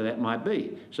whatever that might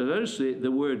be. So notice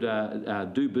the word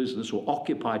do business or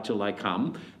occupy till I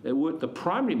come. The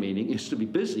primary meaning is to be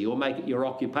busy or make it your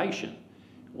occupation.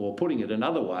 Or putting it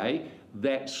another way,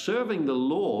 that serving the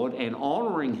Lord and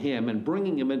honoring him and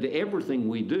bringing him into everything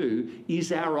we do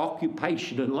is our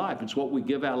occupation in life. It's what we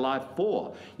give our life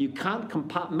for. You can't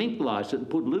compartmentalize it and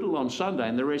put little on Sunday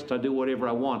and the rest I do whatever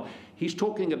I want. He's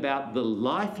talking about the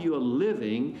life you're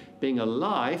living being a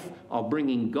life of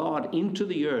bringing God into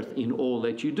the earth in all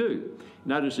that you do.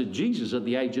 Notice that Jesus at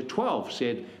the age of 12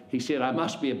 said, I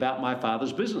must be about my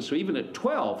Father's business. So even at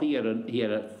 12, he had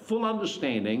a full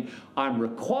understanding, I'm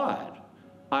required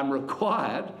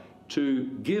to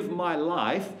give my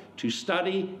life to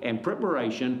study and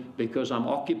preparation because I'm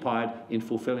occupied in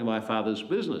fulfilling my Father's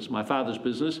business. My Father's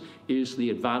business is the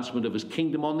advancement of his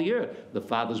kingdom on the earth. The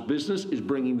Father's business is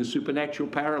bringing the supernatural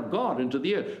power of God into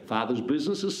the earth. Father's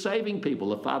business is saving people.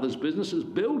 The Father's business is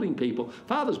building people.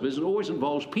 Father's business always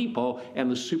involves people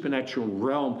and the supernatural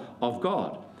realm of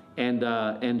God.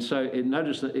 And so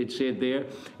notice that it said there,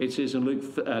 it says in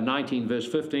Luke 19, verse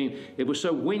 15, it was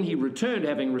so when he returned,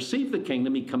 having received the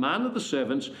kingdom, he commanded the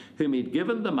servants whom he had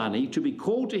given the money to be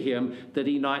called to him, that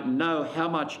he might know how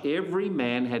much every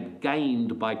man had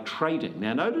gained by trading.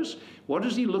 Now notice, what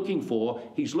is he looking for?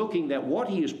 He's looking that what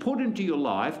he has put into your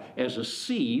life as a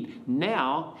seed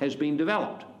now has been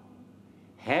developed.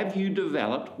 Have you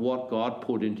developed what God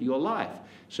put into your life?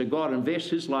 So God invests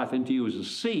his life into you as a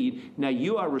seed. Now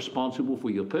you are responsible for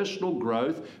your personal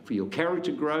growth, for your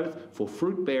character growth, for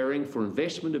fruit bearing, for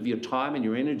investment of your time and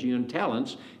your energy and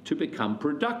talents to become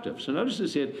productive. So notice it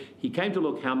said, he came to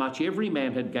look how much every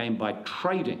man had gained by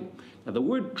trading. Now the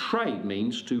word trade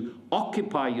means to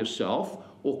occupy yourself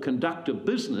or conduct a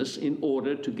business in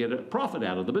order to get a profit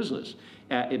out of the business.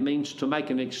 It means to make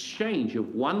an exchange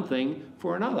of one thing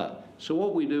for another. So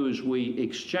what we do is we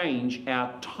exchange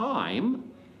our time,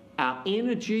 our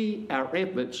energy, our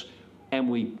efforts, and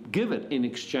we give it in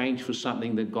exchange for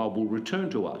something that God will return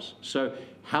to us. So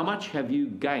how much have you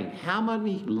gained? How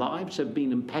many lives have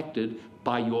been impacted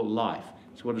by your life?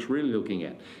 That's what it's really looking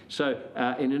at. So,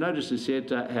 and you notice it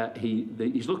said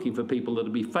he's looking for people that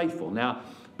will be faithful. Now,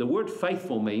 the word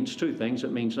faithful means two things.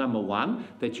 It means, number one,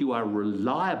 that you are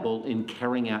reliable in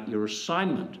carrying out your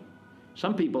assignment.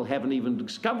 Some people haven't even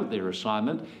discovered their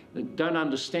assignment, don't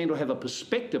understand or have a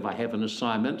perspective, I have an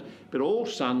assignment, but all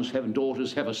sons and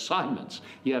daughters have assignments.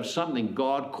 You have something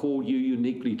God called you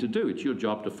uniquely to do. It's your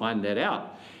job to find that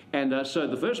out. And so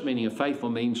the first meaning of faithful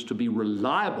means to be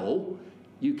reliable.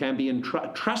 You can be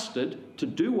trusted to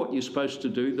do what you're supposed to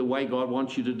do the way God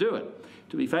wants you to do it.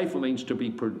 To be faithful means to be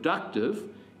productive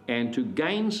and to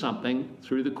gain something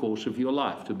through the course of your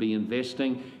life, to be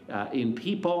investing in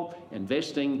people,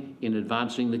 investing in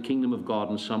advancing the kingdom of God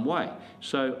in some way.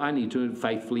 So I need to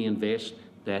faithfully invest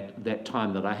that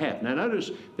time that I have. Now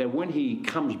notice that when he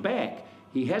comes back,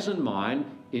 he has in mind,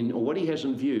 or what he has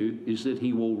in view, is that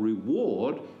he will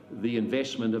reward the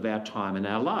investment of our time in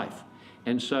our life.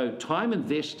 And so time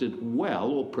invested well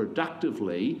or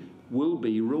productively will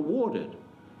be rewarded.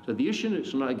 So the issue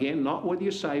is, again, not whether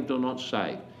you're saved or not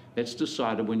saved. That's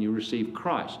decided when you receive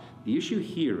Christ. The issue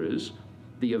here is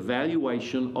the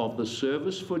evaluation of the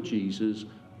service for Jesus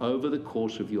over the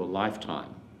course of your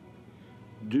lifetime.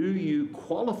 Do you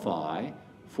qualify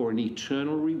for an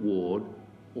eternal reward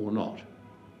or not?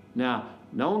 Now,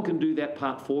 no one can do that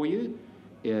part for you,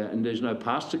 and there's no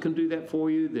pastor can do that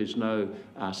for you. There's no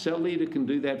cell leader can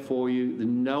do that for you.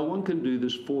 No one can do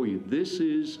this for you. This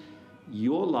is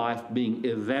your life being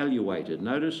evaluated.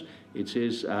 Notice it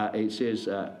says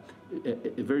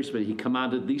very specific. He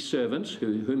commanded these servants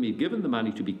whom he'd given the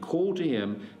money to be called to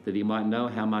him, that he might know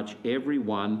how much every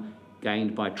one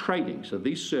gained by trading. So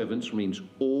these servants means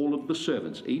all of the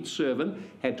servants. Each servant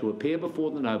had to appear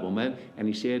before the nobleman, and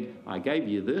he said, I gave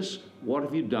you this. What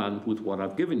have you done with what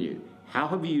I've given you? How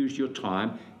have you used your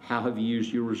time? How have you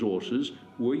used your resources?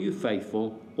 Were you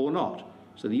faithful or not?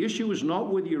 So the issue is not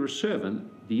whether you're a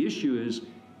servant. The issue is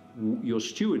your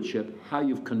stewardship, how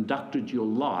you've conducted your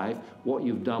life, what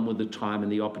you've done with the time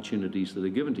and the opportunities that are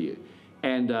given to you.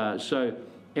 And so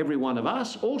every one of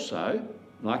us also,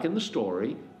 like in the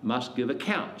story, must give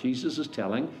account. Jesus is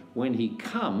telling, when he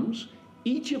comes,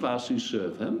 each of us who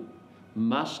serve him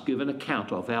must give an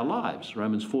account of our lives.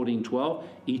 Romans 14:12,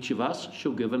 each of us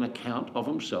shall give an account of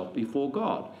himself before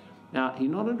God. Now, he's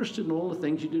not interested in all the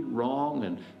things you did wrong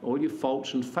and all your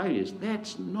faults and failures.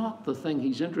 That's not the thing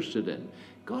he's interested in.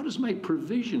 God has made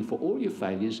provision for all your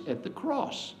failures at the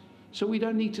cross. So we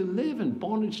don't need to live in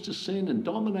bondage to sin and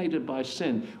dominated by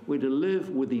sin. We're to live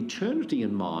with eternity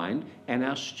in mind and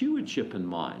our stewardship in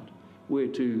mind. We're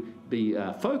to be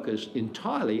focused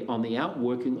entirely on the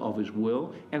outworking of his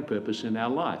will and purpose in our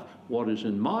life. What is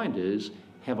in mind is,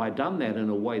 have I done that in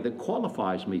a way that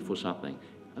qualifies me for something?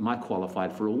 Am I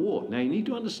qualified for a reward? Now, you need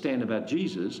to understand about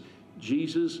Jesus.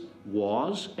 Jesus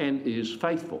was and is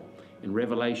faithful. In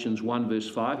Revelations 1 verse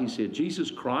 5, he said,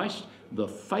 Jesus Christ, the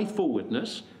faithful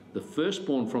witness, the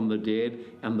firstborn from the dead,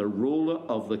 and the ruler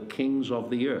of the kings of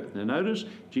the earth. Now notice,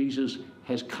 Jesus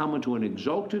has come into an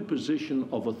exalted position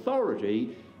of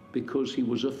authority because he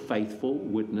was a faithful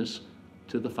witness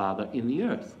to the Father in the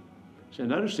earth. So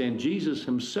notice then, Jesus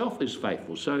himself is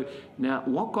faithful. So now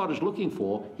what God is looking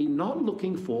for, he's not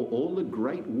looking for all the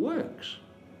great works.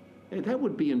 And that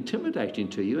would be intimidating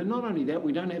to you. And not only that,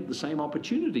 we don't have the same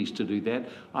opportunities to do that,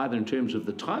 either in terms of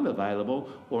the time available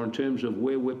or in terms of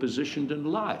where we're positioned in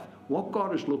life. What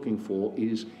God is looking for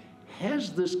is,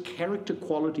 has this character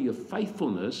quality of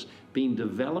faithfulness been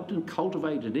developed and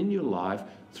cultivated in your life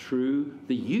through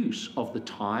the use of the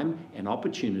time and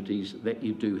opportunities that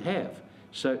you do have?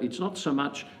 So it's not so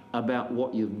much about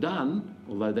what you've done,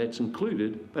 although that's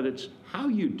included, but it's how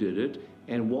you did it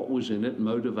and what was in it,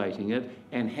 motivating it,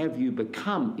 and have you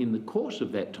become, in the course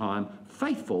of that time,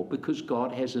 faithful, because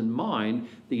God has in mind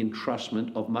the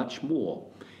entrustment of much more.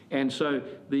 And so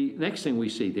the next thing we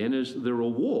see then is the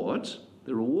rewards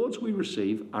we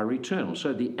receive are eternal.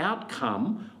 So the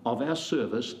outcome of our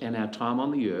service and our time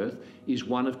on the earth is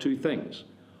one of two things.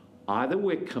 Either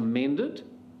we're commended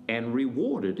and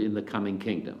rewarded in the coming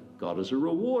kingdom. God is a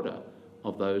rewarder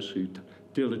of those who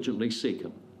diligently seek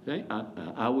him. Okay?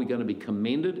 Are we going to be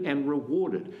commended and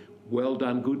rewarded? Well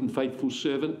done, good and faithful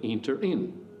servant, enter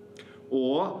in.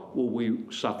 Or will we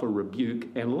suffer rebuke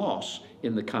and loss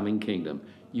in the coming kingdom?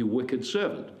 You wicked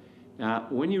servant. Now,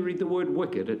 when you read the word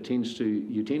wicked,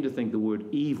 you tend to think the word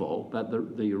evil, but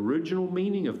the original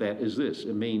meaning of that is this.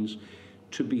 It means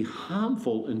to be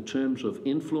harmful in terms of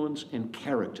influence and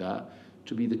character,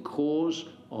 to be the cause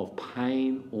of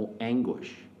pain or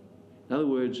anguish. In other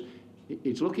words,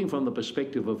 it's looking from the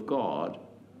perspective of God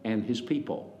and his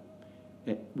people.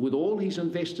 With all he's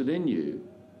invested in you,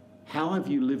 how have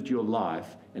you lived your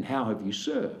life and how have you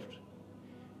served?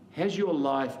 Has your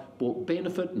life brought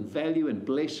benefit and value and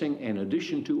blessing and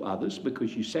addition to others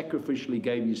because you sacrificially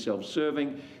gave yourself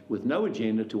serving with no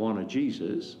agenda to honor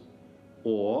Jesus?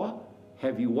 Or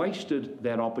have you wasted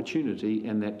that opportunity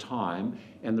and that time,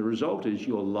 and the result is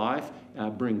your life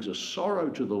brings a sorrow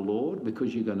to the Lord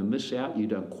because you're going to miss out, you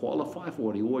don't qualify for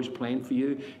what he always planned for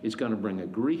you, it's going to bring a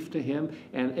grief to him,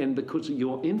 and because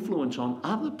your influence on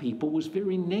other people was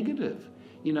very negative.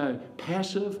 You know,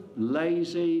 passive,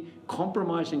 lazy,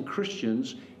 compromising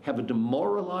Christians have a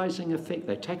demoralizing effect.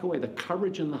 They take away the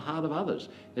courage in the heart of others.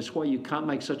 That's why you can't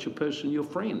make such a person your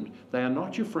friend. They are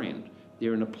not your friend.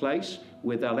 They're in a place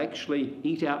where they'll actually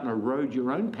eat out and erode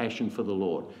your own passion for the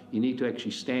Lord. You need to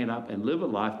actually stand up and live a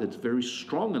life that's very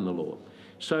strong in the Lord.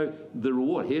 So the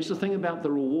reward, here's the thing about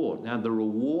the reward. Now, the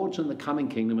rewards in the coming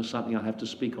kingdom is something I'll have to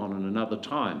speak on in another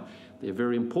time. They're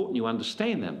very important you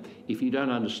understand them. If you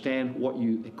don't understand what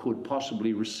you could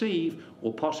possibly receive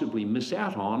or possibly miss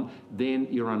out on, then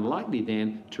you're unlikely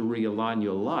then to realign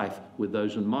your life with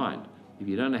those in mind, if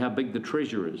you don't know how big the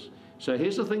treasure is. So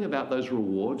here's the thing about those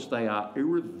rewards. They are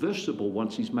irreversible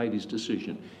once he's made his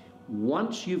decision.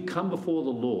 Once you've come before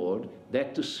the Lord,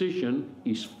 that decision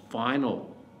is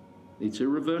final. It's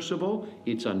irreversible.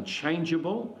 It's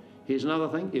unchangeable. Here's another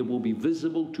thing. It will be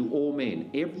visible to all men.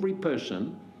 Every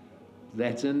person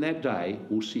that's in that day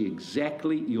will see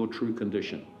exactly your true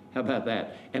condition. How about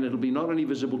that? And it'll be not only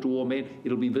visible to all men,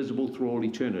 it'll be visible through all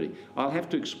eternity. I'll have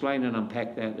to explain and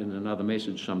unpack that in another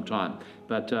message sometime.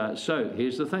 But so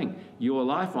here's the thing. Your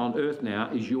life on earth now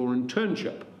is your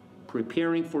internship,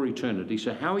 preparing for eternity.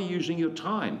 So how are you using your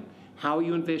time? How are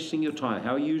you investing your time?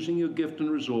 How are you using your gift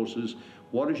and resources?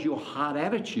 What is your heart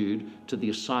attitude to the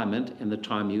assignment and the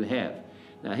time you have?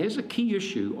 Now here's a key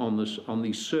issue on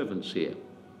these servants here.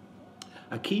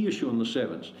 A key issue on the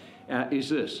servants is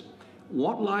this.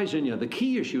 What lies in you? The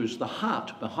key issue is the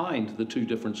heart behind the two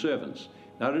different servants.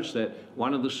 Notice that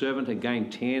one of the servant had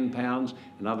gained 10 pounds,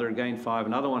 another had gained 5,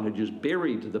 another one had just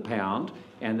buried the pound,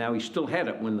 and now he still had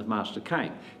it when the master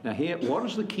came. Now here, what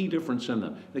is the key difference in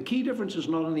them? The key difference is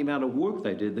not in the amount of work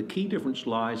they did. The key difference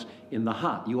lies in the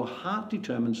heart. Your heart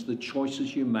determines the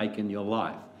choices you make in your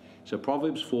life. So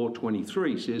Proverbs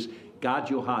 4:23 says, guard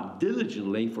your heart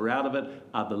diligently, for out of it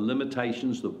are the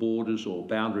limitations, the borders or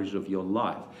boundaries of your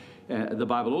life. The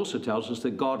Bible also tells us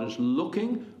that God is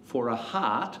looking for a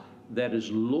heart that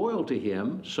is loyal to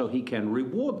him so he can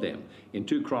reward them. In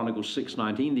 2 Chronicles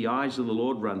 6:19, the eyes of the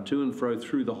Lord run to and fro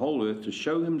through the whole earth to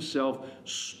show himself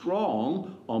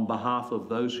strong on behalf of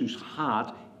those whose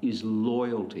heart is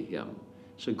loyal to him.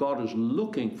 So God is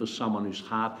looking for someone whose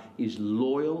heart is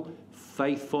loyal,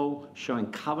 faithful, showing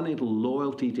covenantal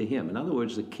loyalty to him. In other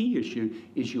words, the key issue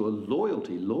is your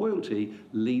loyalty. Loyalty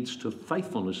leads to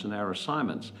faithfulness in our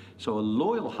assignments. So a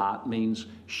loyal heart means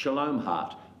shalom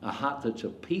heart, a heart that's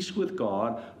at peace with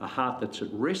God, a heart that's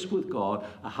at rest with God,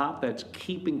 a heart that's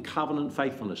keeping covenant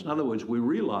faithfulness. In other words, we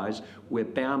realize we're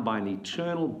bound by an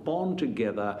eternal bond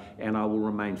together, and I will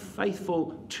remain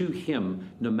faithful to him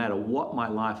no matter what my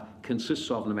life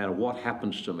consists of, no matter what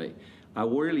happens to me. I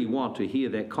really want to hear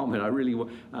that comment. I really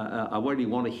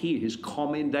want to hear his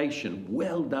commendation.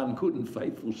 Well done, good and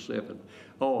faithful servant.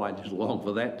 Oh, I just long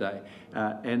for that day.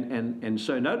 And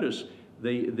so notice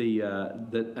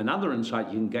that another insight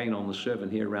you can gain on the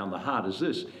servant here around the heart is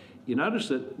this. You notice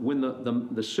that when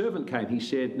the servant came, he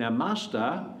said, now,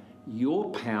 master, your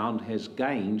pound has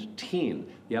gained 10.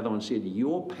 The other one said,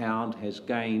 your pound has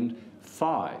gained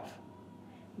 5.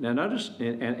 Now notice,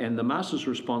 and the master's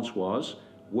response was,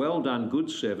 well done,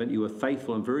 good servant. You are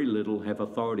faithful in very little, have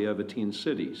authority over 10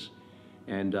 cities.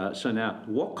 And so now,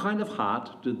 what kind of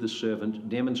heart did the servant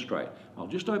demonstrate? I'll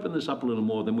just open this up a little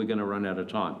more, then we're going to run out of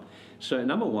time. So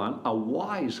number one, a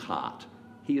wise heart.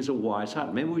 He is a wise heart.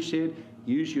 Remember we said,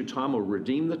 use your time or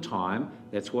redeem the time.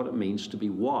 That's what it means to be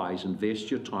wise.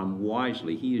 Invest your time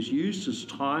wisely. He has used his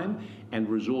time and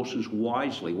resources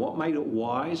wisely. What made it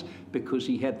wise? Because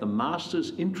he had the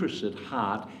master's interest at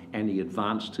heart and he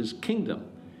advanced his kingdom.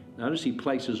 Notice he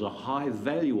places a high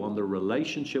value on the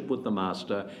relationship with the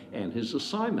master and his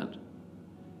assignment.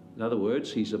 In other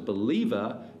words, he's a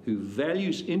believer who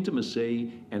values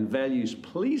intimacy and values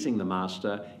pleasing the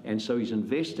master, and so he's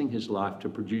investing his life to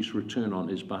produce return on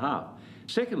his behalf.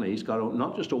 Secondly, he's got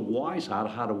not just a wise heart, a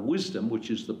heart of wisdom, which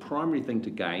is the primary thing to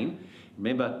gain.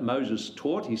 Remember, Moses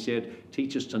taught, he said,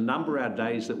 teach us to number our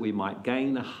days that we might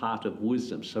gain a heart of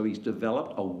wisdom. So he's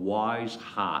developed a wise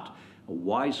heart. A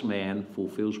wise man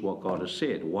fulfills what God has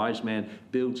said. A wise man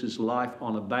builds his life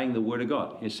on obeying the word of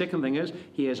God. And the second thing is,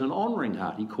 he has an honoring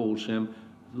heart. He calls him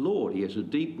Lord. He has a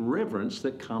deep reverence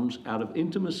that comes out of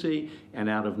intimacy and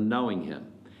out of knowing him.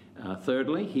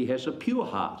 Thirdly, he has a pure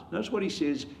heart. Notice what he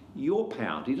says, your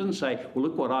pound. He doesn't say, well,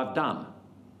 look what I've done.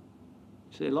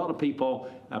 See, a lot of people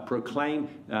proclaim,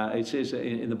 it says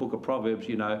in the book of Proverbs,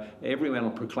 you know, everyone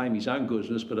will proclaim his own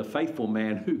goodness, but a faithful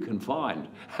man who can find?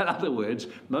 In other words,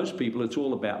 most people, it's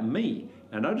all about me.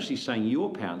 Now notice he's saying your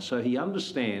pound, so he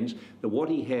understands that what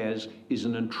he has is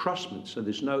an entrustment. So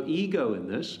there's no ego in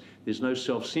this, there's no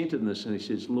self-centeredness, and he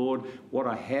says, Lord, what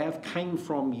I have came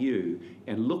from you,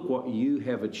 and look what you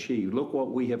have achieved. Look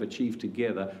what we have achieved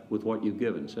together with what you've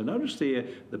given. So notice there,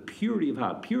 the purity of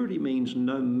heart. Purity means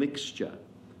no mixture,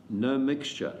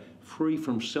 free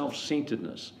from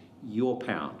self-centeredness, your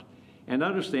pound. And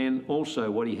notice then also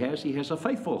what he has a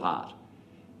faithful heart.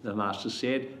 The master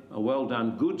said, a well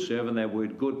done, good servant. That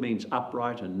word good means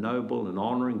upright and noble and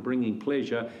honouring, bringing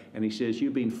pleasure. And he says,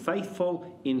 you've been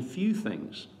faithful in few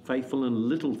things, faithful in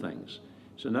little things.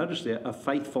 So notice there, a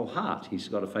faithful heart. He's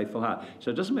got a faithful heart. So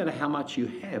it doesn't matter how much you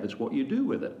have, it's what you do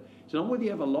with it. It's not whether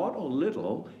you have a lot or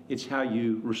little, it's how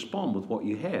you respond with what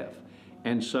you have.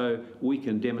 And so we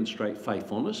can demonstrate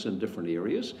faithfulness in different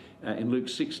areas. In Luke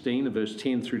 16, verse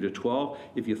 10 through to 12,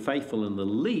 if you're faithful in the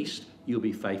least, you'll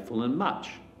be faithful in much.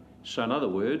 So in other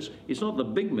words, it's not the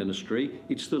big ministry,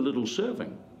 it's the little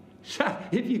serving. So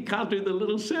if you can't do the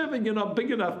little serving, you're not big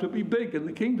enough to be big in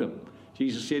the kingdom.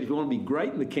 Jesus said, if you want to be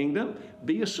great in the kingdom,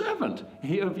 be a servant.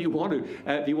 If you want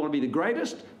to be the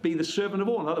greatest, be the servant of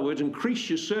all. In other words, increase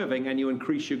your serving and you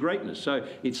increase your greatness. So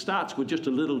it starts with just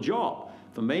a little job.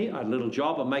 For me, a little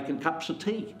job of making cups of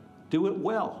tea. Do it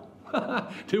well.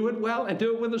 Do it well and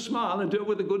do it with a smile and do it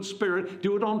with a good spirit.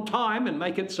 Do it on time and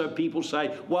make it so people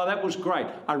say, well, that was great.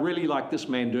 I really like this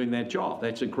man doing that job.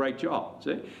 That's a great job.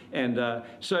 See? And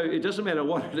so it doesn't matter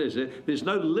what it is. There's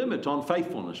no limit on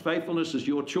faithfulness. Faithfulness is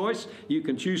your choice. You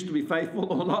can choose to be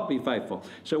faithful or not be faithful.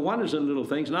 So one is in little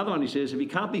things. Another one, he says, if you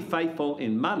can't be faithful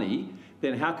in money,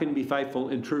 then how can you be faithful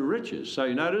in true riches? So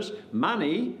you notice,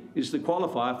 money is the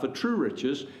qualifier for true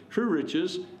riches. True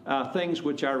riches are things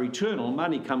which are eternal.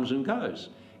 Money comes and goes.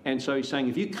 And so he's saying,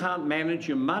 if you can't manage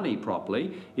your money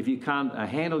properly, if you can't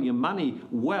handle your money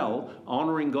well,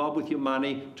 honouring God with your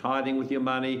money, tithing with your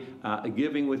money,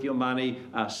 giving with your money,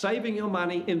 saving your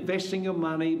money, investing your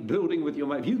money, building with your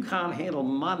money, if you can't handle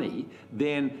money,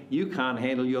 then you can't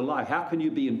handle your life. How can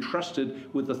you be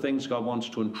entrusted with the things God wants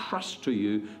to entrust to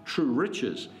you, true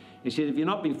riches? He said, if you're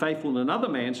not being faithful in another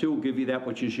man's, who will give you that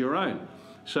which is your own?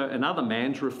 So another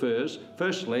man's refers,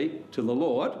 firstly, to the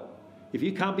Lord. If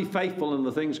you can't be faithful in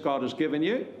the things God has given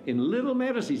you, in little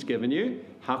matters he's given you,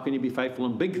 how can you be faithful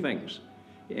in big things?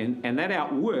 And that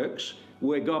outworks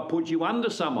where God puts you under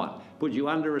someone, put you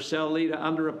under a cell leader,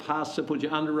 under a pastor, put you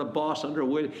under a boss, under a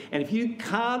word. And if you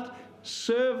can't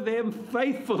serve them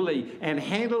faithfully and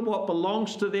handle what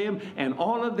belongs to them and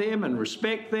honor them and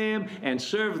respect them and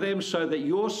serve them so that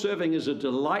your serving is a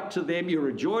delight to them, you're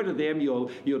a joy to them,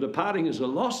 your departing is a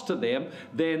loss to them,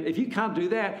 then if you can't do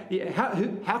that,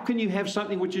 how can you have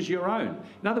something which is your own?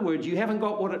 In other words, you haven't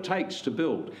got what it takes to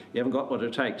build. You haven't got what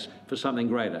it takes for something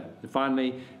greater. And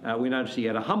finally, we notice he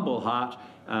had a humble heart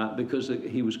because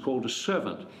he was called a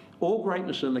servant. All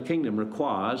greatness in the kingdom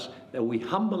requires that we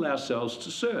humble ourselves to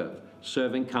serve.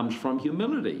 Serving comes from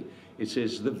humility. It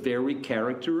says the very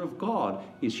character of God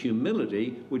is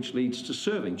humility, which leads to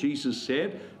serving. Jesus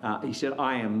said,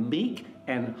 I am meek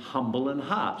and humble in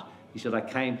heart. He said, I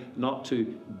came not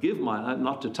to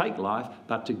take life,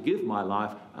 but to give my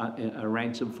life a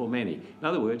ransom for many. In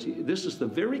other words, this is the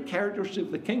very characteristic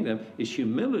of the kingdom, is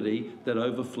humility that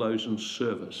overflows in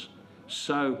service.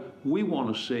 So we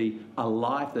want to see a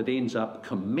life that ends up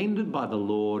commended by the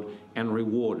Lord and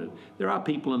rewarded. There are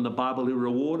people in the Bible who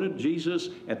rewarded Jesus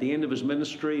at the end of his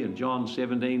ministry. In John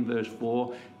 17, verse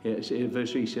 4, he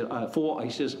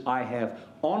says, I have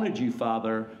honored you,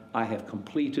 Father. I have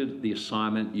completed the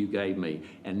assignment you gave me.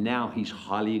 And now he's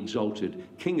highly exalted,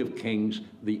 King of Kings,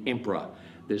 the Emperor.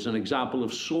 There's an example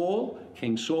of Saul,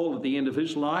 King Saul, at the end of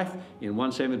his life. In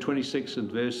 1 Samuel 26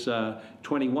 and verse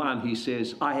 21, he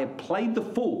says, I have played the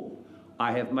fool.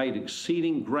 I have made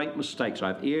exceeding great mistakes.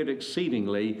 I've erred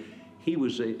exceedingly. He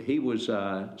was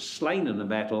slain in the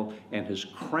battle, and his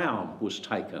crown was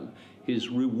taken. His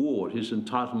reward, his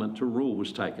entitlement to rule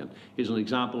was taken. Here's an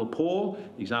example of Paul.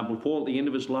 The example of Paul at the end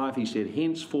of his life, he said,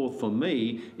 henceforth for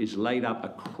me is laid up a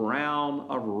crown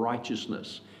of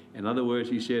righteousness. In other words,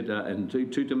 he said in 2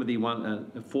 Timothy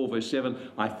 4, verse 7,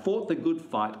 I fought the good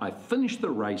fight, I finished the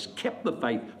race, kept the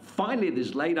faith. Finally,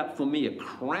 there's laid up for me a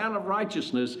crown of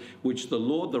righteousness, which the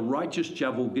Lord, the righteous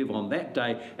judge, will give on that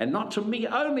day, and not to me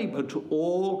only, but to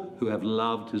all who have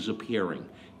loved his appearing.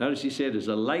 Notice he said, is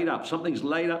a laid up. Something's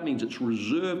laid up means it's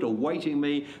reserved, awaiting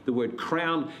me. The word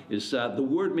crown is the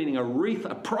word meaning a wreath,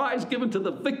 a prize given to the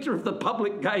victor of the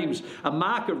public games, a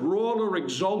mark of royal or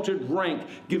exalted rank,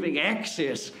 giving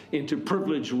access into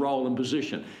privilege, role, and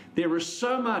position. There is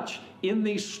so much in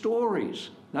these stories.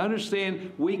 Notice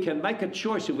then, we can make a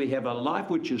choice. If we have a life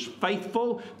which is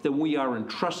faithful, then we are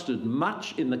entrusted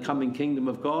much in the coming kingdom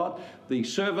of God. The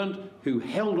servant who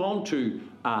held on to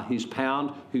his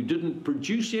pound, who didn't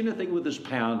produce anything with his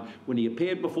pound, when he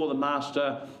appeared before the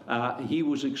master, he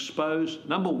was exposed,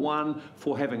 number one,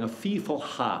 for having a fearful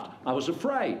heart. I was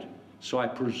afraid, so I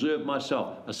preserved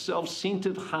myself. A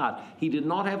self-centered heart. He did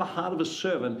not have a heart of a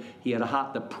servant. He had a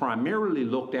heart that primarily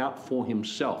looked out for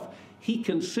himself. He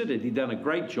considered he'd done a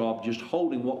great job just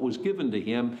holding what was given to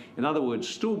him. In other words,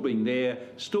 still being there,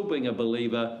 still being a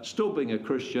believer, still being a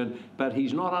Christian, but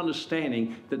he's not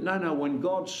understanding that no, when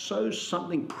God sows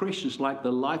something precious like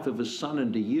the life of his son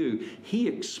into you, he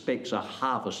expects a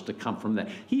harvest to come from that.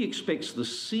 He expects the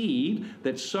seed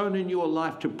that's sown in your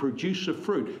life to produce a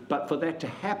fruit. But for that to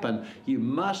happen, you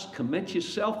must commit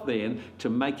yourself then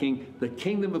to making the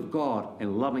kingdom of God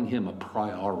and loving him a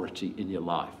priority in your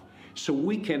life. So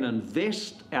we can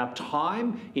invest our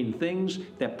time in things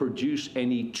that produce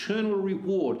an eternal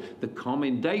reward, the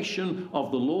commendation of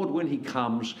the Lord when he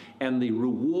comes, and the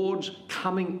rewards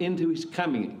coming into his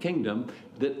coming kingdom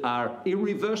that are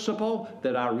irreversible,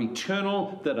 that are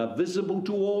eternal, that are visible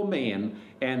to all men,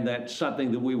 and that's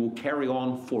something that we will carry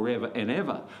on forever and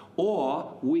ever.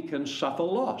 Or we can suffer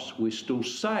loss. We're still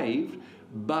saved,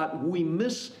 but we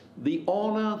miss the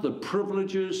honor, the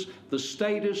privileges, the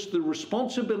status, the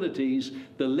responsibilities,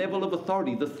 the level of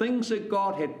authority, the things that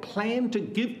God had planned to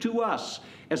give to us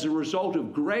as a result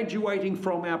of graduating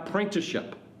from our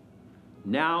apprenticeship,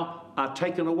 now are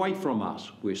taken away from us.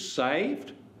 We're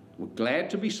saved. We're glad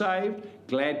to be saved,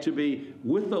 glad to be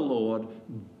with the Lord,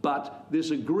 but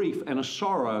there's a grief and a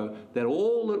sorrow that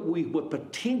all that we were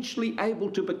potentially able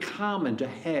to become and to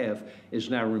have is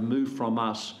now removed from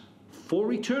us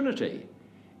for eternity.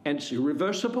 And it's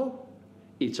irreversible,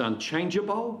 it's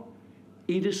unchangeable,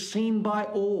 it is seen by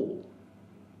all,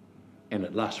 and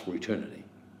it lasts for eternity.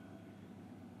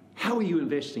 How are you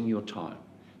investing your time?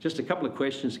 Just a couple of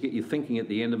questions to get you thinking at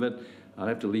the end of it. I'll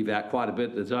have to leave out quite a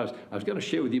bit. I was going to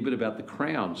share with you a bit about the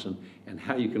crowns and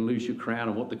how you can lose your crown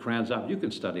and what the crowns are. You can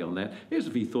study on that. Here's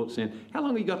a few thoughts then. How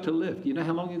long have you got to live? Do you know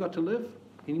how long you got to live?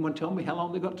 Anyone tell me how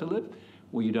long they got to live?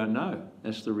 Well, you don't know.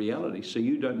 That's the reality. So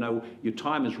you don't know. Your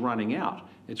time is running out.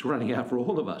 It's running out for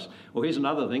all of us. Well, here's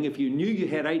another thing. If you knew you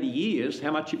had 80 years,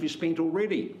 how much have you spent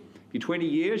already? If you're 20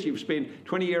 years, you've spent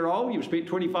 20-year-old, you've spent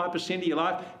 25% of your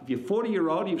life. If you're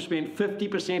 40-year-old, you've spent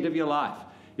 50% of your life.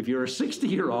 If you're a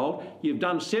 60-year-old, you've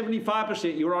done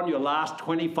 75%. You're on your last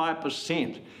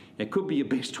 25%. It could be your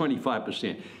best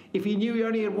 25%. If you knew you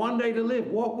only had one day to live,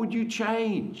 what would you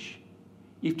change?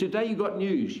 If today you got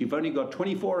news, you've only got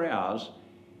 24 hours,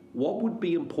 what would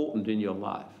be important in your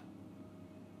life?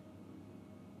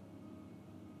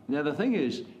 Now, the thing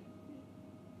is,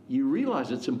 you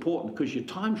realize it's important because your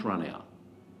time's run out.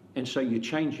 And so you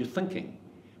change your thinking.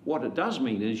 What it does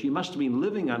mean is you must have been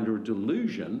living under a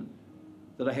delusion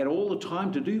that I had all the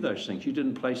time to do those things. You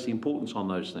didn't place the importance on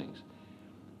those things.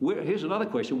 Here's another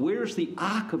question. Where is the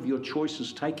arc of your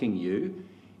choices taking you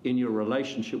in your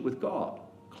relationship with God?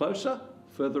 Closer?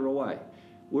 Further away?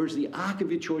 Where's the arc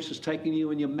of your choices taking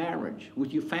you in your marriage,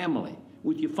 with your family,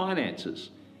 with your finances,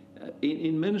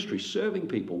 in ministry, serving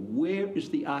people? Where is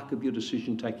the arc of your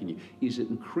decision taking you? Is it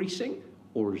increasing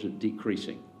or is it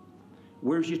decreasing?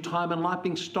 Where's your time and life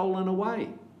being stolen away?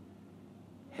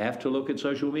 have to look at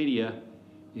social media.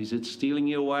 Is it stealing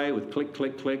you away with click,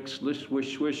 click, clicks, wish,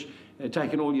 wish,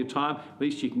 taking all your time? At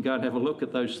least you can go and have a look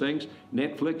at those things.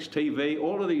 Netflix, TV,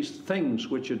 all of these things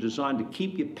which are designed to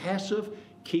keep you passive,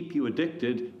 keep you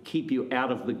addicted, keep you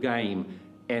out of the game,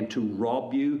 and to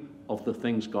rob you of the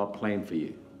things God planned for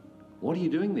you. What are you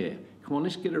doing there? Come on,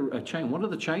 let's get a change. What are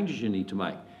the changes you need to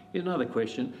make? Here's another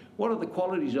question. What are the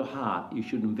qualities of heart you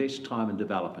should invest time in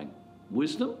developing?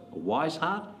 Wisdom, a wise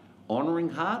heart, honoring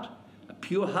heart, a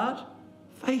pure heart,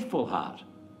 faithful heart,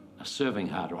 a serving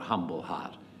heart, or a humble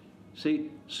heart.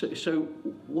 See, so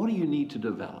what do you need to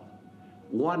develop?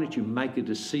 Why don't you make a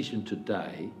decision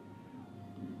today?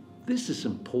 This is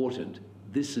important.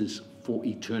 This is for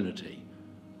eternity.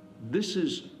 This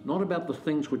is not about the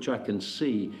things which I can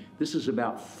see. This is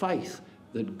about faith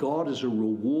that God is a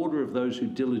rewarder of those who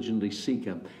diligently seek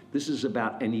him. This is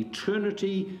about an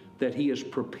eternity that he has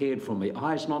prepared for me.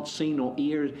 Eyes not seen nor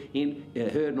ears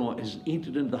heard nor has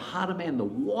entered into the heart of man the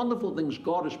wonderful things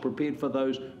God has prepared for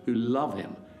those who love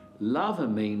him. Love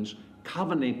him means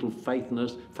covenantal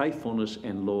faithfulness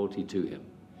and loyalty to him.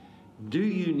 Do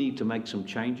you need to make some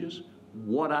changes?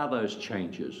 What are those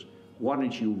changes? Why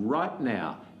don't you right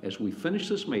now, as we finish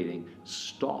this meeting,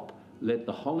 stop, let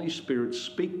the Holy Spirit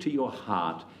speak to your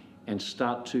heart and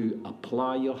start to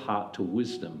apply your heart to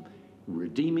wisdom,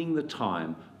 redeeming the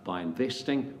time by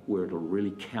investing where it'll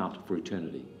really count for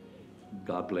eternity.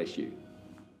 God bless you.